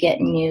us to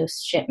get new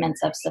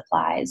shipments of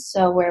supplies.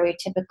 So where we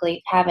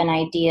typically have an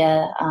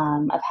idea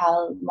of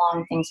how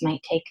long things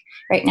might take,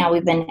 right now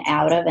we've been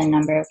out of a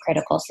number of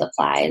critical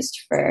supplies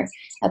for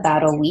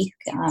about a week.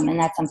 And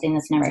that's something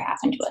that's never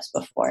happened to us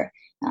before.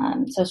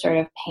 So sort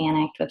of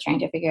panicked with trying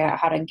to figure out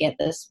how to get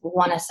this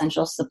one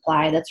essential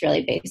supply that's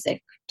really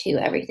basic to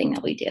everything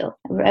that we do.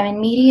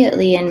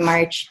 Immediately in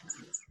March,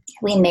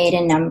 we made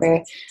a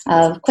number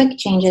of quick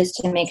changes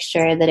to make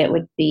sure that it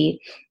would be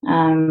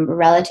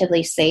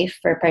relatively safe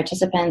for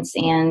participants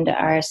and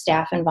our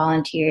staff and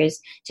volunteers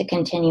to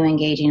continue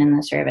engaging in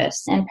the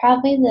service. And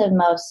probably the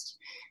most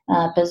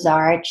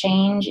bizarre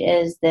change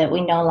is that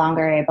we no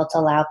longer are able to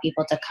allow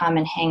people to come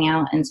and hang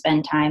out and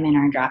spend time in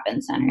our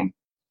drop-in center.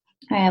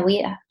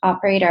 We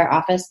operate our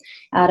office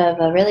out of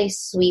a really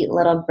sweet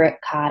little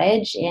brick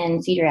cottage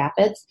in Cedar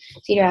Rapids.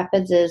 Cedar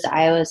Rapids is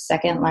Iowa's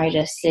second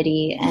largest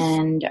city,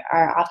 and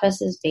our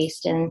office is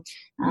based in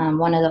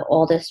one of the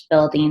oldest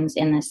buildings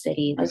in the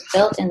city. It was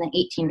built in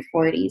the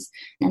 1840s,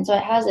 and so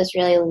it has this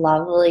really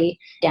lovely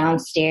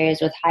downstairs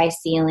with high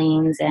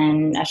ceilings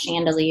and a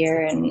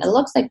chandelier, and it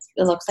looks like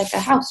a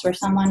house where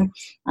someone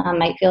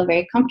might feel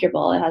very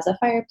comfortable. It has a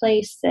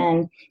fireplace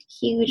and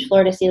huge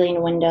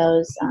floor-to-ceiling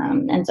windows,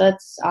 and so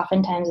it's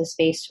oftentimes a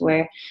space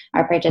where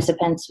our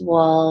participants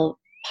will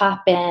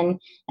pop in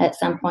at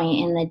some point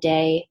in the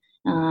day,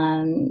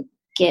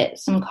 get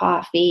some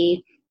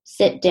coffee,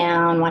 sit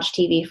down, watch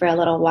TV for a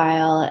little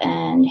while,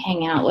 and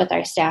hang out with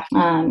our staff.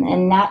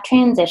 And that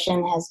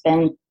transition has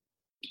been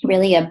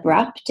really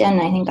abrupt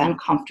and I think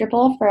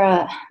uncomfortable for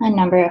a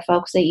number of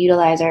folks that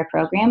utilize our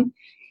program.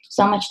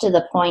 So much to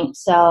the point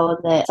so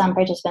that some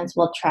participants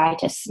will try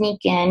to sneak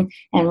in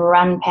and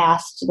run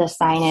past the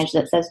signage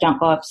that says don't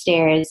go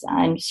upstairs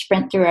and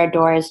sprint through our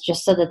doors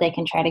just so that they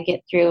can try to get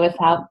through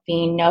without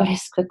being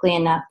noticed quickly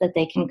enough that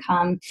they can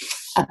come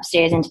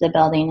upstairs into the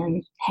building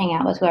and hang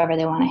out with whoever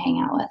they want to hang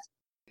out with.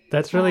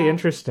 That's really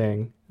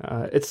interesting.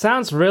 It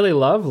sounds really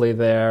lovely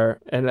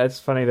there, and it's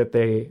funny that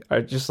they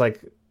are just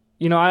like,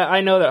 I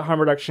know that harm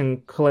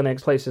reduction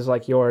clinics, places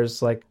like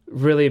yours, like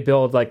really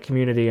build like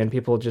community and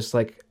people just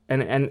like,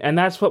 and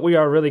that's what we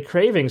are really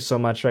craving so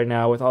much right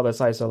now with all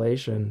this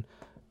isolation.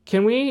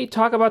 Can we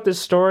talk about this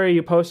story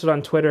you posted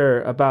on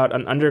Twitter about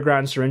an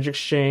underground syringe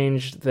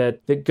exchange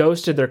that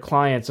ghosted their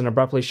clients and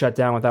abruptly shut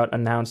down without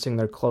announcing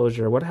their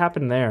closure? What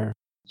happened there?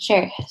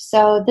 Sure.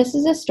 So this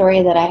is a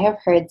story that I have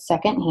heard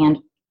secondhand.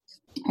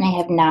 And I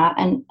have not,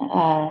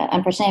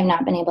 unfortunately, I have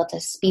not been able to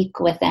speak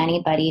with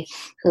anybody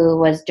who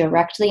was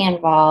directly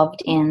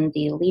involved in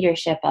the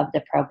leadership of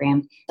the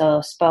program.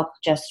 So spoke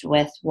just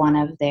with one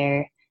of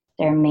their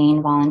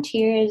main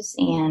volunteers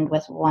and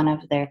with one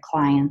of their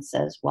clients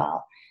as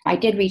well. I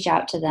did reach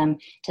out to them,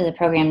 to the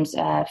program's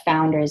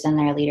founders and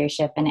their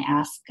leadership, and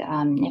ask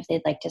if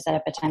they'd like to set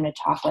up a time to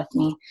talk with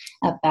me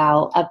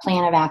about a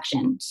plan of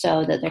action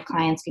so that their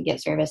clients could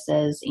get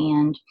services,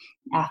 and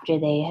after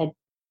they had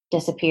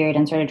disappeared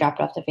and sort of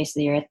dropped off the face of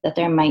the earth, that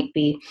there might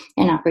be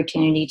an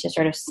opportunity to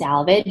sort of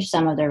salvage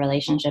some of the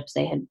relationships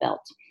they had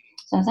built.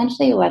 So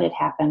essentially what had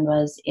happened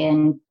was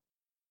in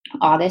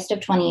August of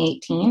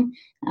 2018,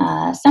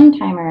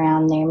 sometime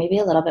around there, maybe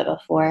a little bit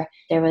before,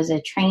 there was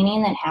a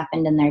training that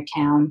happened in their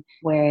town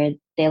where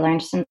they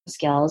learned some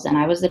skills, and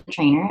I was the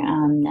trainer,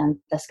 and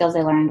the skills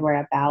they learned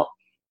were about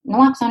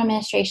naloxone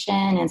administration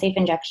and safe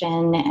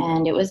injection.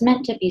 And it was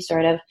meant to be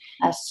sort of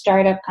a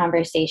startup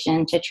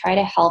conversation to try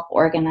to help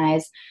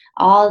organize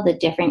all the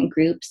different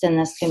groups in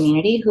this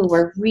community who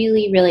were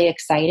really, really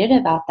excited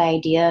about the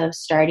idea of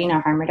starting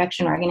a harm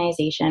reduction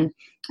organization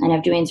and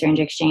of doing syringe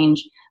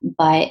exchange,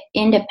 but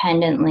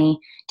independently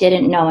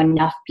didn't know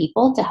enough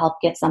people to help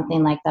get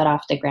something like that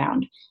off the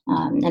ground.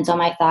 And so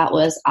my thought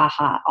was,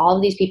 aha, all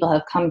of these people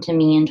have come to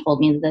me and told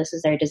me that this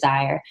is their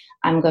desire.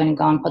 I'm going to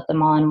go and put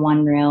them all in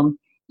one room,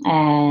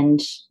 and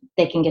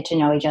they can get to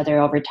know each other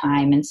over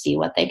time and see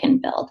what they can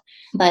build.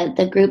 But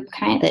the group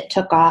that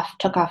took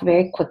off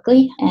very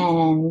quickly,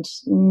 and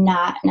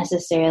not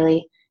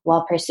necessarily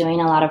while pursuing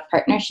a lot of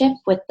partnership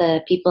with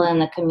the people in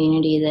the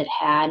community that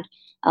had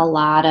a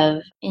lot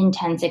of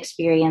intense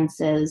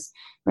experiences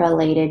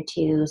related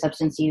to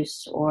substance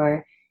use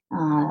or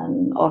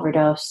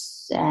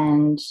overdose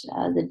and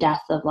the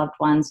death of loved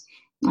ones.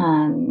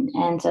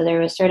 And so there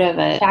was sort of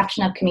a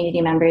faction of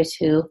community members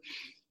who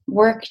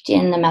worked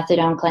in the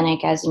methadone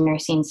clinic as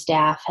nursing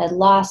staff, had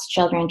lost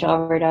children to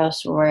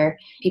overdose, or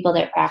people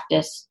that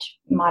practiced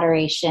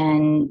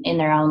moderation in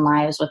their own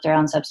lives with their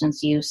own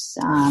substance use,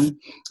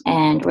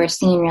 and were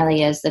seen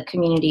really as the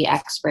community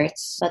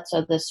experts. But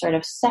so this sort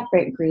of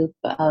separate group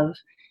of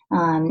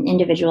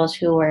individuals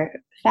who were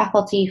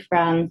faculty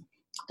from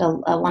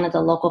one of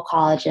the local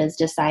colleges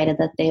decided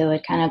that they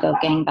would kind of go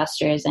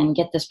gangbusters and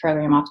get this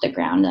program off the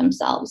ground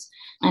themselves.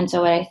 And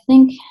so what I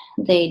think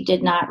they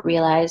did not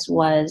realize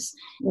was,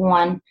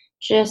 one,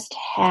 just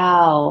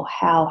how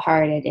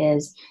hard it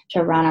is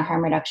to run a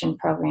harm reduction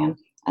program,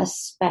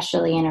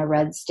 especially in a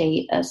red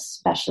state,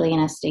 especially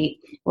in a state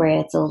where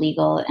it's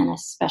illegal, and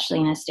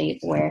especially in a state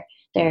where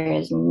there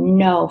is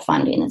no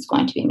funding that's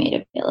going to be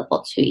made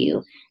available to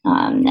you.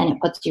 And it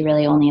puts you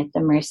really only at the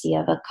mercy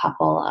of a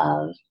couple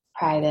of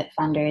private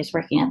funders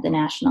working at the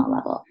national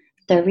level.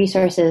 The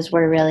resources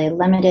were really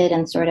limited,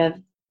 and sort of,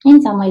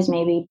 in some ways,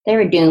 maybe they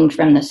were doomed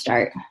from the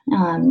start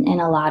in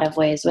a lot of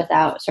ways,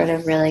 without sort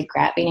of really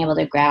being able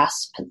to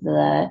grasp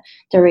the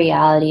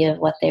reality of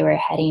what they were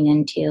heading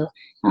into.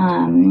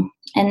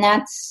 And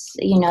that's,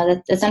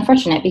 that's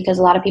unfortunate, because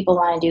a lot of people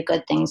want to do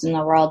good things in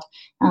the world.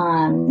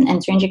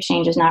 And syringe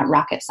exchange is not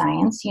rocket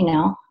science,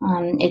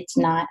 it's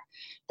not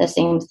the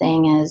same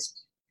thing as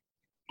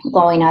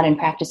going out and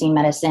practicing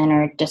medicine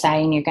or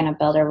deciding you're going to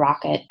build a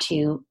rocket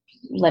to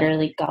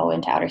literally go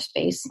into outer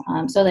space.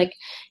 So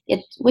it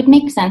would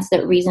make sense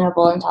that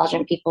reasonable,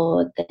 intelligent people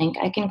would think,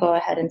 I can go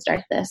ahead and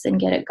start this and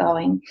get it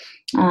going.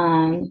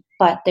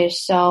 But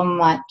there's so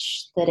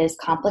much that is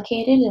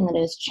complicated and that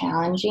is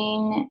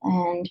challenging.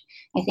 And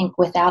I think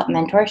without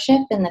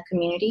mentorship in the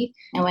community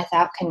and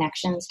without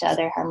connections to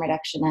other harm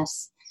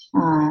reductionists,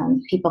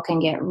 people can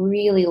get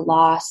really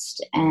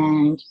lost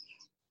and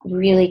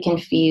really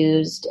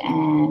confused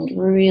and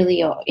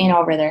really in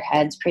over their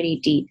heads pretty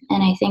deep.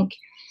 And I think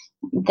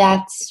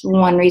that's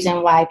one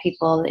reason why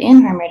people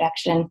in harm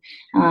reduction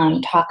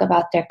talk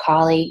about their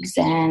colleagues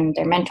and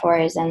their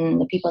mentors and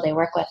the people they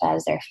work with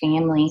as their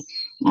family,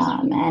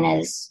 and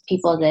as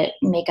people that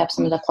make up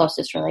some of the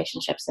closest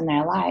relationships in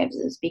their lives,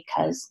 is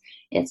because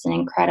it's an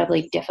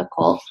incredibly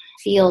difficult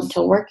field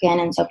to work in.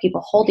 And so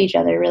people hold each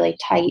other really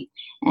tight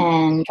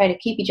and try to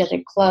keep each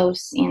other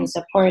close and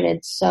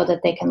supported so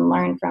that they can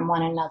learn from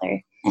one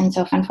another. And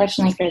so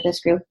unfortunately for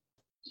this group,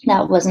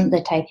 that wasn't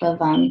the type of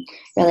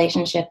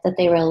relationship that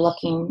they were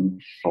looking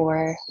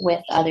for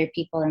with other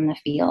people in the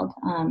field.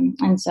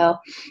 And so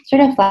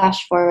sort of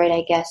flash forward,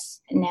 I guess,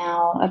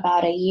 now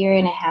about a year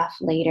and a half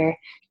later,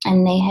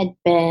 and they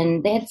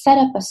had set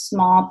up a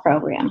small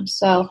program.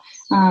 So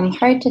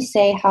hard to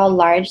say how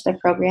large the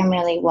program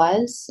really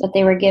was, but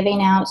they were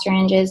giving out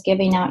syringes,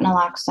 giving out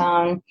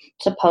naloxone,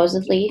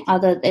 supposedly,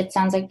 although it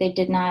sounds like they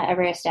did not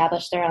ever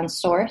establish their own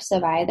source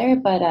of either,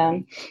 but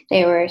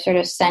they were sort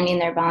of sending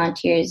their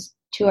volunteers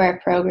to our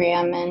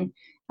program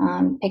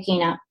and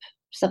picking up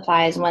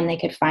supplies when they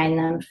could find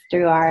them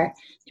through our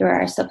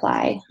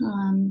supply,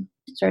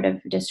 sort of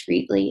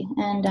discreetly.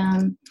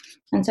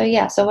 And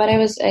so what I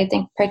was, I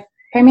think,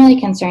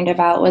 primarily concerned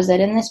about was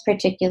that in this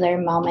particular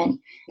moment,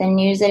 the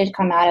news that had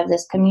come out of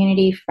this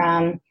community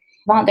from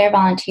their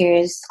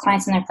volunteers,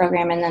 clients in their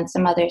program, and then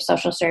some other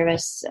social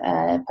service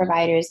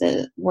providers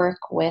that work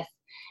with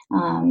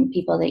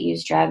people that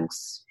use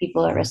drugs,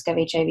 people at risk of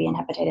HIV and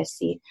hepatitis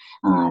C,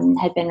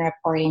 had been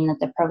reporting that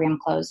the program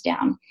closed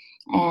down.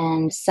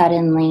 And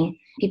suddenly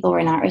people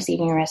were not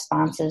receiving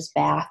responses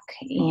back,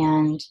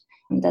 and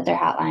that their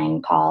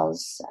hotline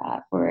calls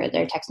or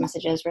their text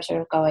messages were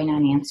sort of going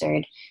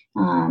unanswered,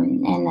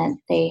 and that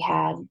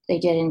they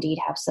did indeed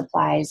have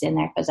supplies in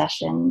their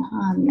possession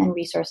and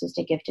resources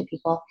to give to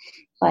people.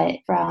 But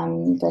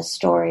from the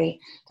story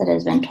that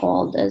has been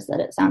told is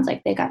that it sounds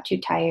like they got too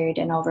tired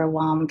and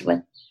overwhelmed with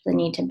the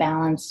need to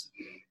balance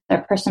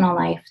their personal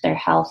life, their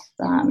health,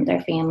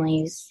 their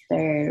families,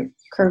 their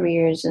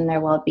careers, and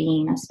their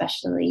well-being,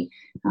 especially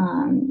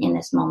in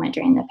this moment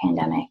during the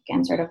pandemic,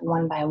 and sort of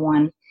one by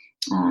one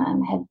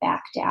had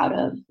backed out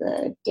of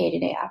the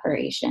day-to-day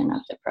operation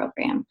of the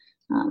program.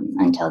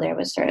 until there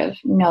was sort of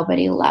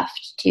nobody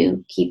left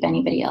to keep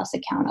anybody else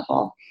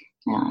accountable.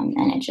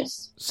 And it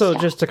just So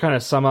stopped. just to kind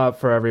of sum up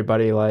for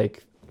everybody,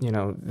 like,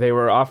 they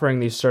were offering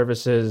these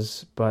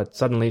services, but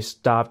suddenly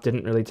stopped,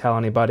 didn't really tell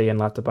anybody, and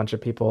left a bunch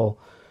of people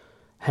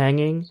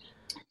hanging.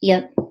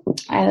 Yep,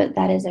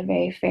 that is a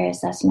very fair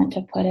assessment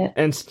to put it.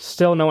 And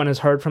still no one has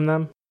heard from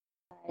them?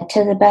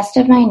 To the best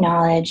of my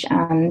knowledge,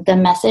 the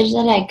message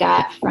that I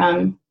got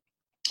from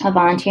a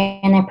volunteer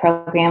in the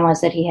program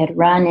was that he had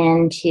run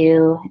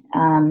into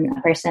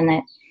a person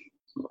that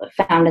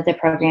founded the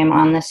program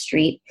on the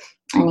street,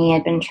 and he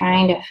had been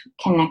trying to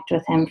connect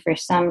with him for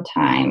some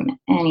time,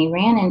 and he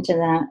ran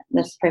into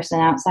this person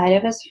outside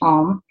of his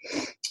home,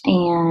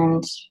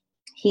 and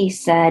he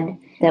said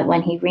that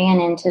when he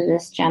ran into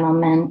this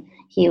gentleman,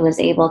 he was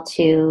able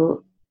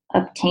to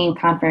obtain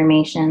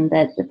confirmation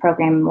that the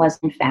program was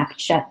in fact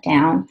shut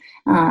down,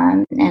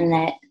 and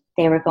that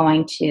they were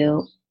going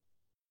to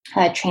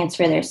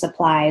transfer their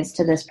supplies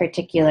to this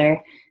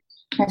particular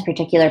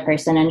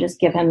person and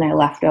just give him their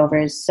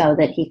leftovers so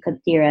that he could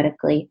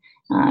theoretically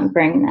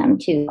bring them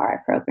to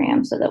our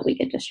program so that we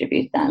could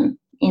distribute them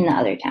in the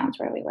other towns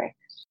where we work.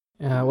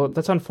 Yeah, well,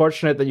 that's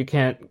unfortunate that you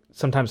can't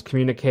sometimes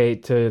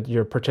communicate to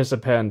your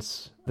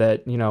participants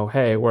that,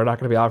 hey, we're not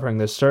going to be offering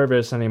this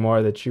service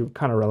anymore that you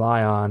kind of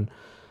rely on.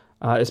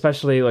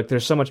 Especially, like,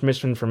 there's so much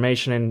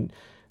misinformation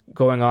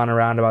going on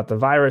around about the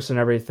virus and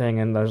everything,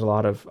 and there's a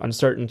lot of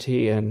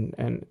uncertainty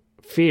and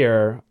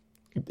fear.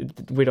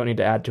 We don't need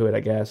to add to it, I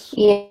guess.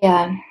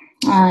 Yeah.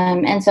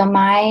 And so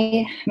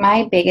my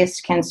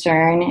biggest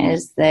concern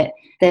is that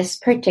this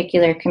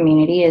particular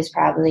community is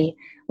probably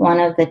one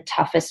of the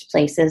toughest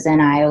places in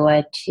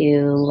Iowa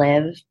to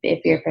live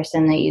if you're a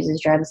person that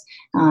uses drugs.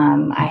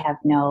 I have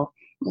no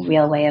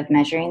real way of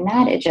measuring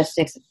that. It just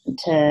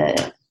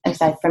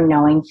aside from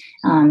knowing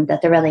that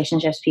the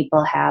relationships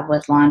people have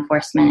with law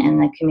enforcement in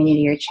the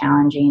community are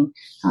challenging.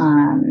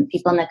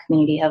 People in the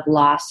community have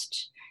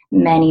lost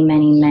many,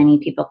 many, many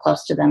people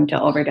close to them to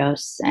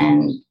overdose,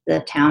 and the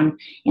town,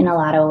 in a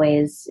lot of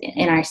ways,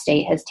 in our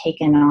state, has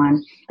taken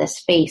on this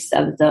face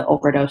of the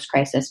overdose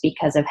crisis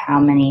because of how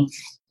many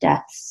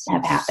deaths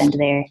have happened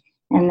there.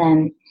 And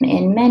then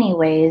in many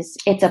ways,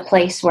 it's a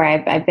place where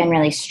I've been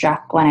really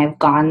struck when I've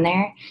gone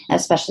there,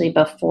 especially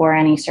before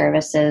any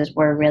services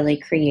were really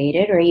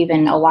created, or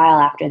even a while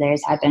after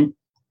theirs had been.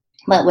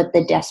 But with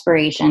the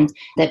desperation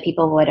that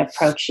people would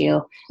approach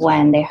you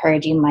when they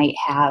heard you might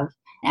have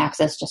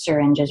access to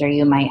syringes or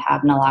you might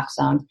have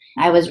naloxone.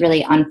 I was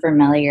really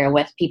unfamiliar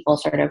with people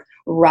sort of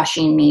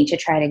rushing me to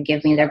try to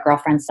give me their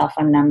girlfriend's cell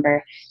phone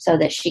number so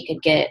that she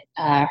could get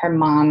her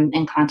mom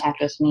in contact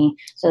with me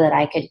so that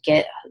I could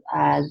get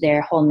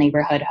their whole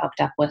neighborhood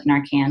hooked up with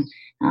Narcan.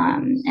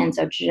 And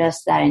so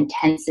just that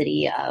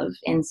intensity of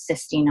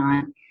insisting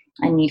on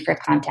a need for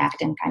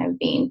contact and kind of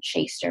being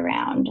chased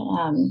around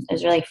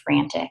is really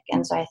frantic.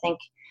 And so I think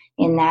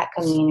in that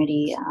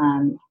community,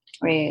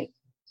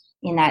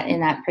 in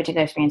that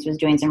particular experience, was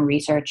doing some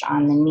research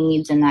on the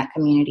needs in that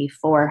community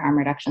for harm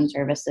reduction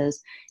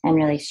services, and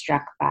really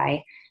struck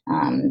by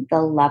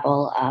the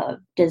level of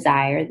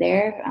desire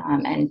there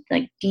and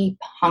like deep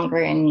hunger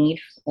and need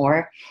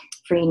for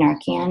free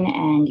Narcan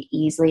and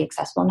easily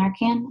accessible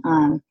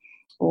Narcan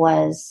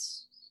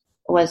was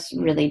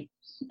really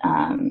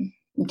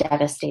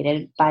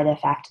devastated by the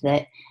fact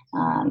that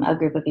a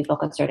group of people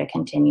could sort of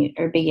continue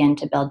or begin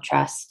to build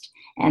trust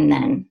and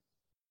then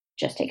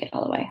just take it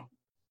all away.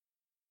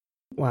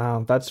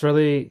 Wow, that's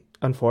really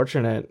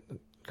unfortunate,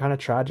 kind of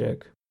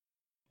tragic.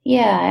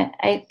 Yeah,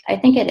 I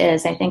think it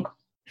is. I think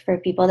for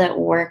people that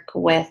work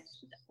with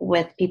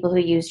people who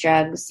use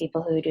drugs,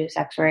 people who do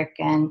sex work,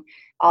 and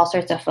all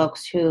sorts of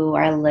folks who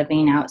are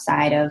living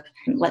outside of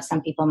what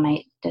some people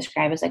might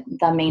describe as like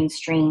the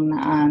mainstream,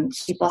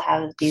 people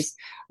have these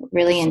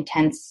really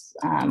intense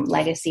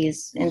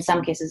legacies, in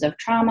some cases of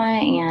trauma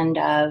and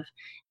of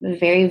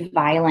very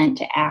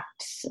violent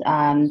acts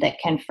that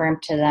confirm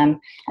to them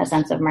a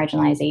sense of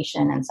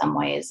marginalization in some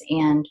ways.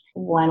 And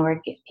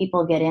when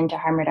people get into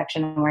harm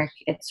reduction work,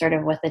 it's sort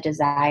of with a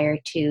desire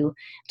to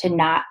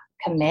not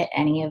commit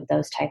any of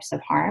those types of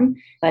harm.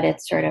 But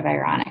it's sort of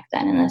ironic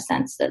then in the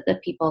sense that the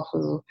people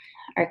who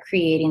are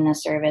creating the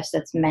service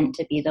that's meant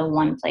to be the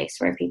one place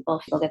where people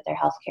feel get their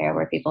health care,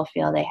 where people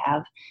feel they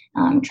have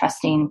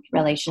trusting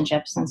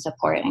relationships and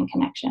support and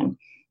connection,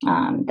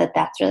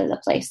 that's really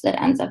the place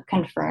that ends up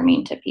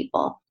confirming to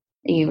people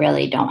that you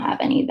really don't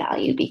have any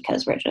value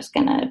because we're just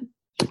going to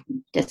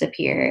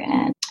disappear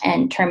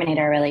and terminate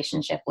our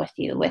relationship with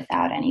you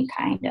without any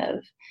kind of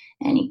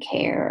any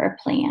care or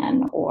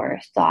plan or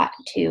thought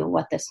to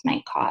what this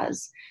might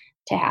cause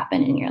to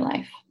happen in your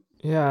life.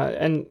 Yeah,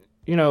 and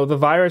the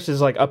virus is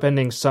like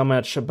upending so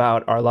much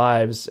about our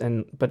lives,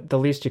 but the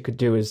least you could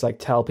do is like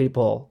tell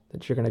people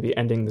that you're going to be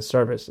ending the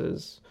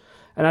services.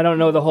 And I don't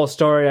know the whole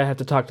story. I have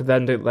to talk to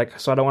them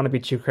so I don't want to be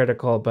too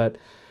critical, but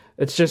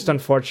it's just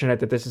unfortunate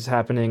that this is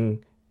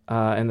happening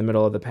in the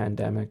middle of the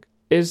pandemic.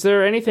 Is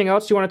there anything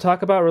else you want to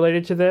talk about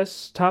related to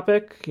this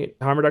topic?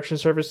 Harm reduction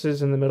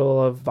services in the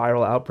middle of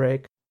viral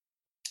outbreak?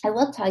 I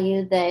will tell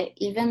you that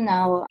even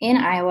though in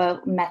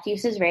Iowa, meth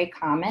use is very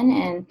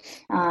common,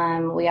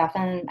 and we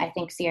often, I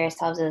think, see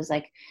ourselves as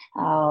like,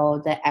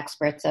 the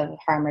experts of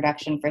harm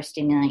reduction for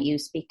stimulant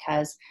use,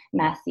 because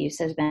meth use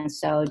has been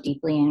so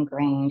deeply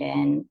ingrained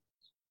in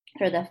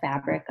the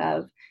fabric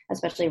of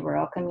especially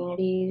rural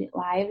community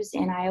lives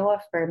in Iowa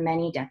for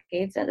many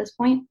decades at this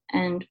point.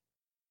 And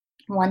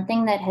one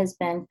thing that has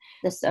been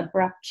this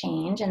abrupt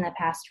change in the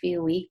past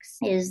few weeks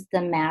is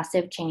the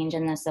massive change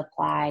in the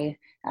supply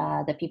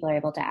that people are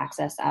able to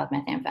access of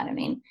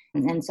methamphetamine.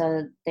 And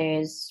so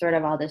there's sort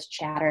of all this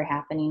chatter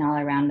happening all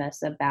around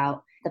us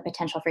about the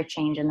potential for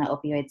change in the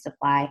opioid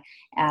supply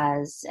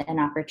as an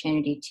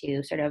opportunity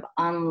to sort of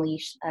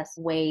unleash a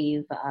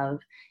wave of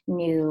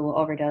new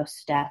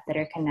overdose death that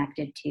are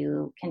connected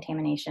to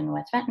contamination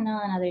with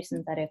fentanyl and other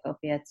synthetic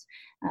opiates.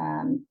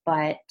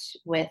 But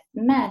with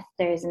meth,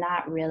 there's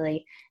not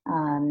really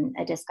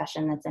a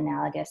discussion that's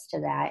analogous to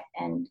that.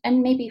 And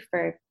maybe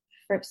for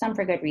some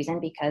for good reason,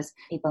 because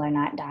people are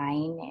not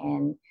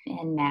dying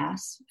in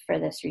mass for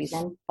this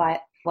reason.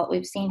 But what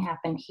we've seen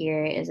happen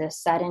here is a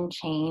sudden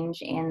change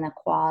in the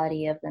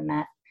quality of the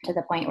meth to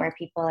the point where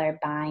people are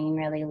buying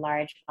really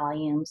large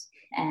volumes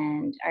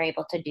and are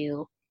able to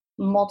do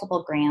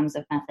multiple grams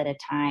of meth at a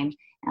time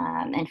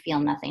and feel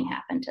nothing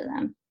happen to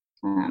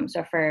them.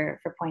 So for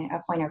a point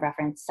of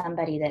reference,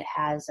 somebody that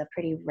has a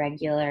pretty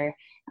regular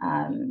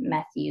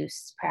meth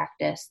use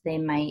practice, they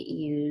might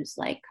use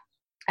like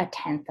a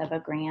tenth of a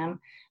gram,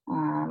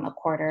 a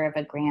quarter of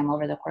a gram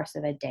over the course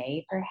of a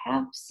day,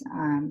 perhaps.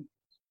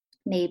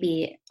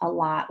 Maybe a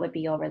lot would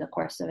be over the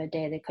course of a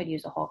day. They could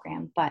use a whole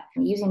gram, but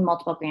using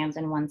multiple grams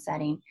in one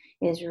setting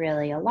is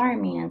really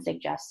alarming and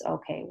suggests,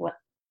 okay, what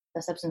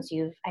the substance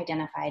you've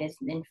identified is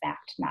in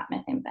fact not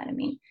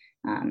methamphetamine.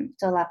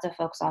 So lots of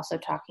folks also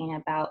talking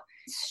about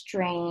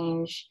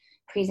strange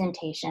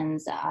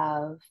presentations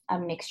of a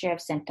mixture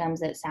of symptoms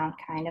that sound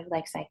kind of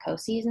like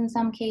psychoses in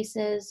some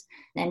cases,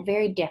 and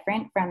very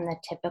different from the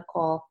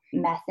typical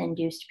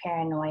meth-induced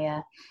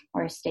paranoia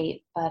or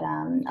state, but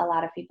a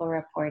lot of people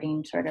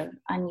reporting sort of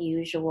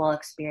unusual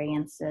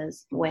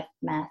experiences with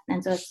meth.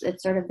 And so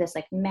it's sort of this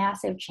like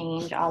massive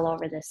change all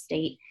over the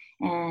state,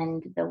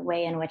 and the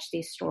way in which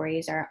these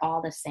stories are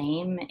all the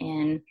same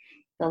in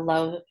the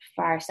low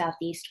far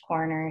southeast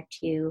corner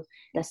to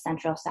the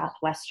central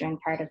southwestern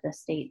part of the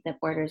state that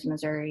borders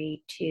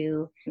Missouri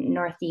to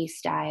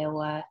northeast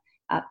Iowa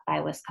up by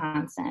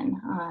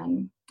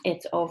Wisconsin.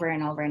 It's over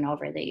and over and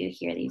over that you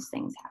hear these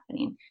things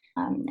happening.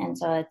 And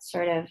so it's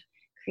sort of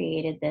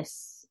created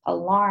this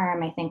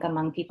alarm, I think,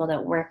 among people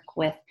that work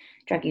with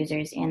drug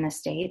users in the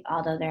state,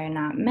 although there are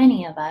not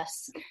many of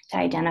us, to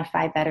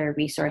identify better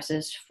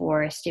resources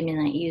for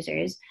stimulant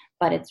users.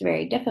 But it's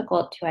very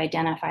difficult to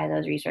identify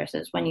those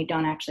resources when you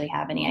don't actually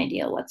have any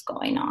idea what's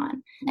going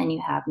on, and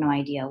you have no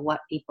idea what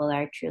people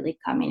are truly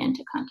coming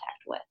into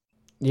contact with.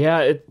 Yeah,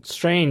 it's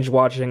strange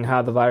watching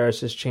how the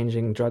virus is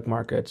changing drug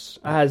markets.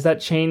 Has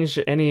that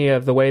changed any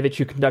of the way that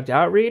you conduct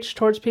outreach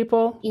towards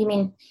people? Do you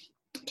mean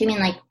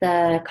like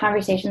the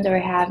conversations that we're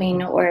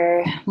having,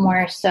 or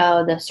more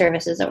so the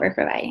services that we're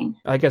providing?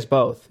 I guess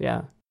both,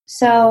 yeah.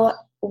 So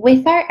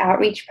with our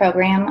outreach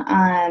program,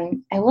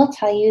 I will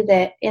tell you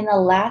that in the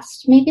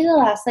last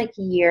like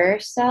year or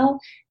so,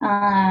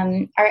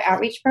 our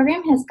outreach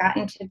program has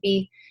gotten to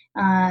be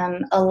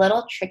a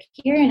little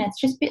trickier, and it's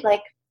just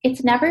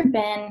it's never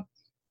been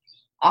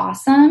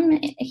awesome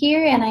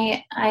here. And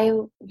I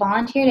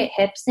volunteered at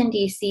HIPS in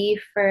DC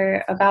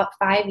for about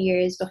 5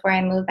 years before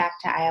I moved back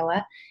to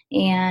Iowa,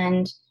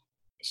 and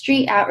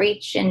street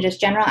outreach and just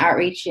general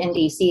outreach in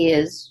DC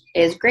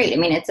is great. I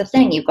mean, it's a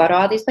thing. You go to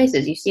all these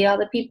places, you see all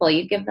the people,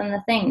 you give them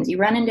the things, you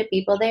run into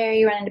people there,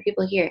 you run into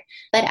people here.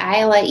 But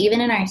Iowa,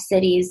 even in our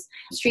cities,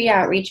 street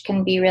outreach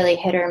can be really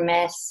hit or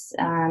miss.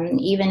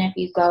 Even if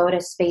you go to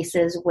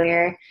spaces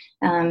where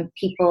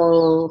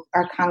people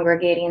are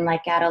congregating,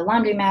 like at a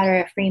laundromat or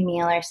a free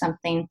meal or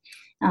something.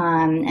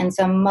 And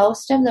so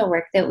most of the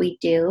work that we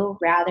do,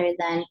 rather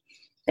than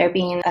there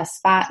being a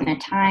spot and a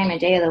time, a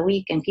day of the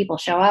week, and people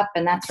show up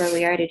and that's where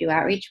we are to do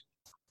outreach,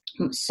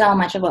 so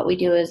much of what we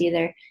do is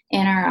either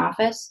in our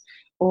office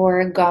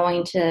or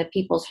going to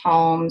people's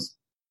homes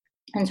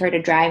and sort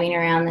of driving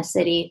around the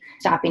city,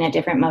 stopping at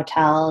different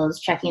motels,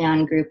 checking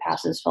on group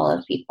houses full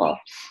of people.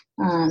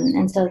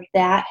 And so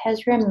that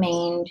has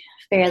remained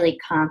fairly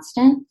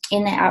constant.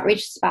 In the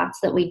outreach spots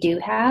that we do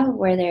have,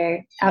 where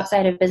they're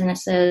outside of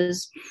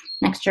businesses,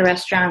 next to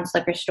restaurants,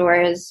 liquor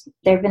stores,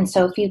 there have been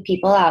so few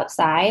people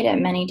outside at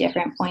many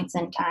different points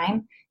in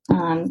time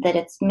that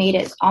it's made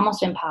it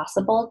almost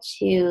impossible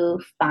to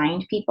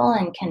find people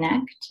and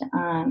connect.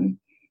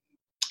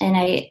 And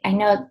I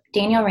know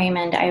Daniel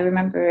Raymond, I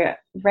remember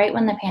right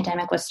when the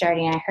pandemic was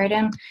starting, I heard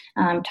him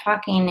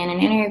talking in an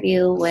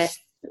interview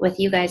with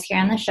you guys here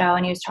on the show,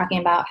 and he was talking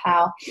about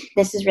how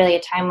this is really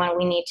a time when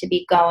we need to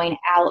be going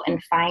out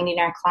and finding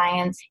our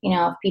clients. You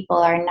know, if people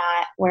are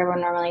not where we're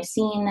normally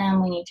seeing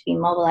them, we need to be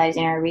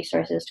mobilizing our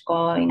resources to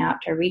going out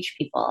to reach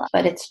people.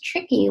 But it's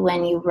tricky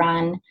when you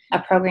run a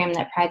program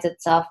that prides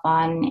itself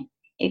on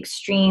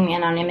extreme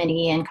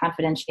anonymity and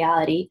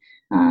confidentiality.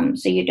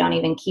 So you don't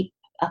even keep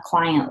a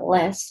client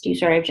list. You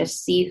sort of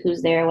just see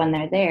who's there when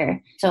they're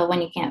there. So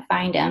when you can't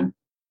find them,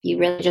 you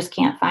really just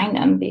can't find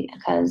them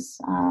because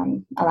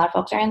a lot of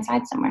folks are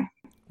inside somewhere.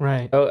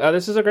 Right. Oh,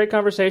 this is a great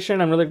conversation.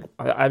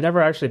 I've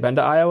never actually been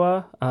to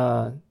Iowa,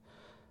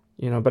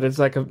 but it's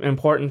like an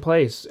important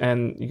place,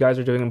 and you guys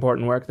are doing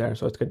important work there,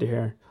 so it's good to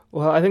hear.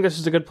 Well, I think this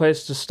is a good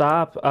place to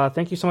stop.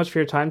 Thank you so much for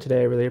your time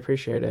today. I really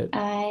appreciate it.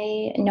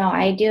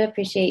 I do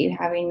appreciate you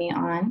having me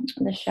on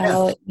the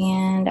show,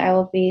 and I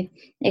will be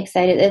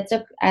excited.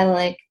 I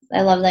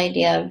love the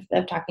idea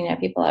of talking to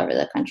people all over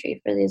the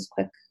country for these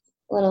quick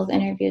little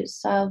interviews,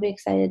 so I'll be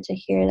excited to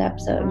hear the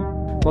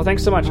episode. Well,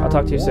 thanks so much. I'll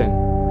talk to you soon.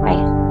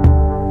 Bye.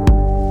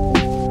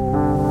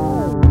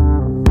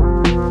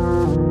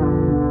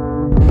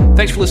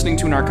 Thanks for listening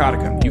to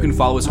Narcotica. You can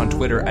follow us on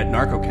Twitter at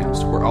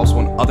NarcoCast. We're also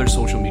on other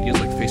social medias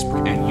like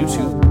Facebook and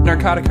YouTube.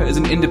 Narcotica is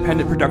an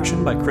independent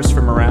production by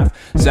Christopher Moraff,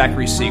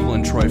 Zachary Siegel,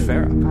 and Troy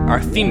Farah. Our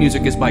theme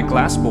music is by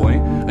Glass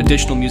Boy.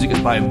 Additional music is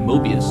by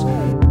Mobius.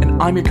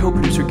 And I'm your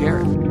co-producer,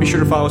 Garrett. Be sure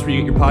to follow us where you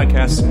get your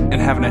podcasts, and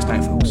have a nice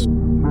night, folks.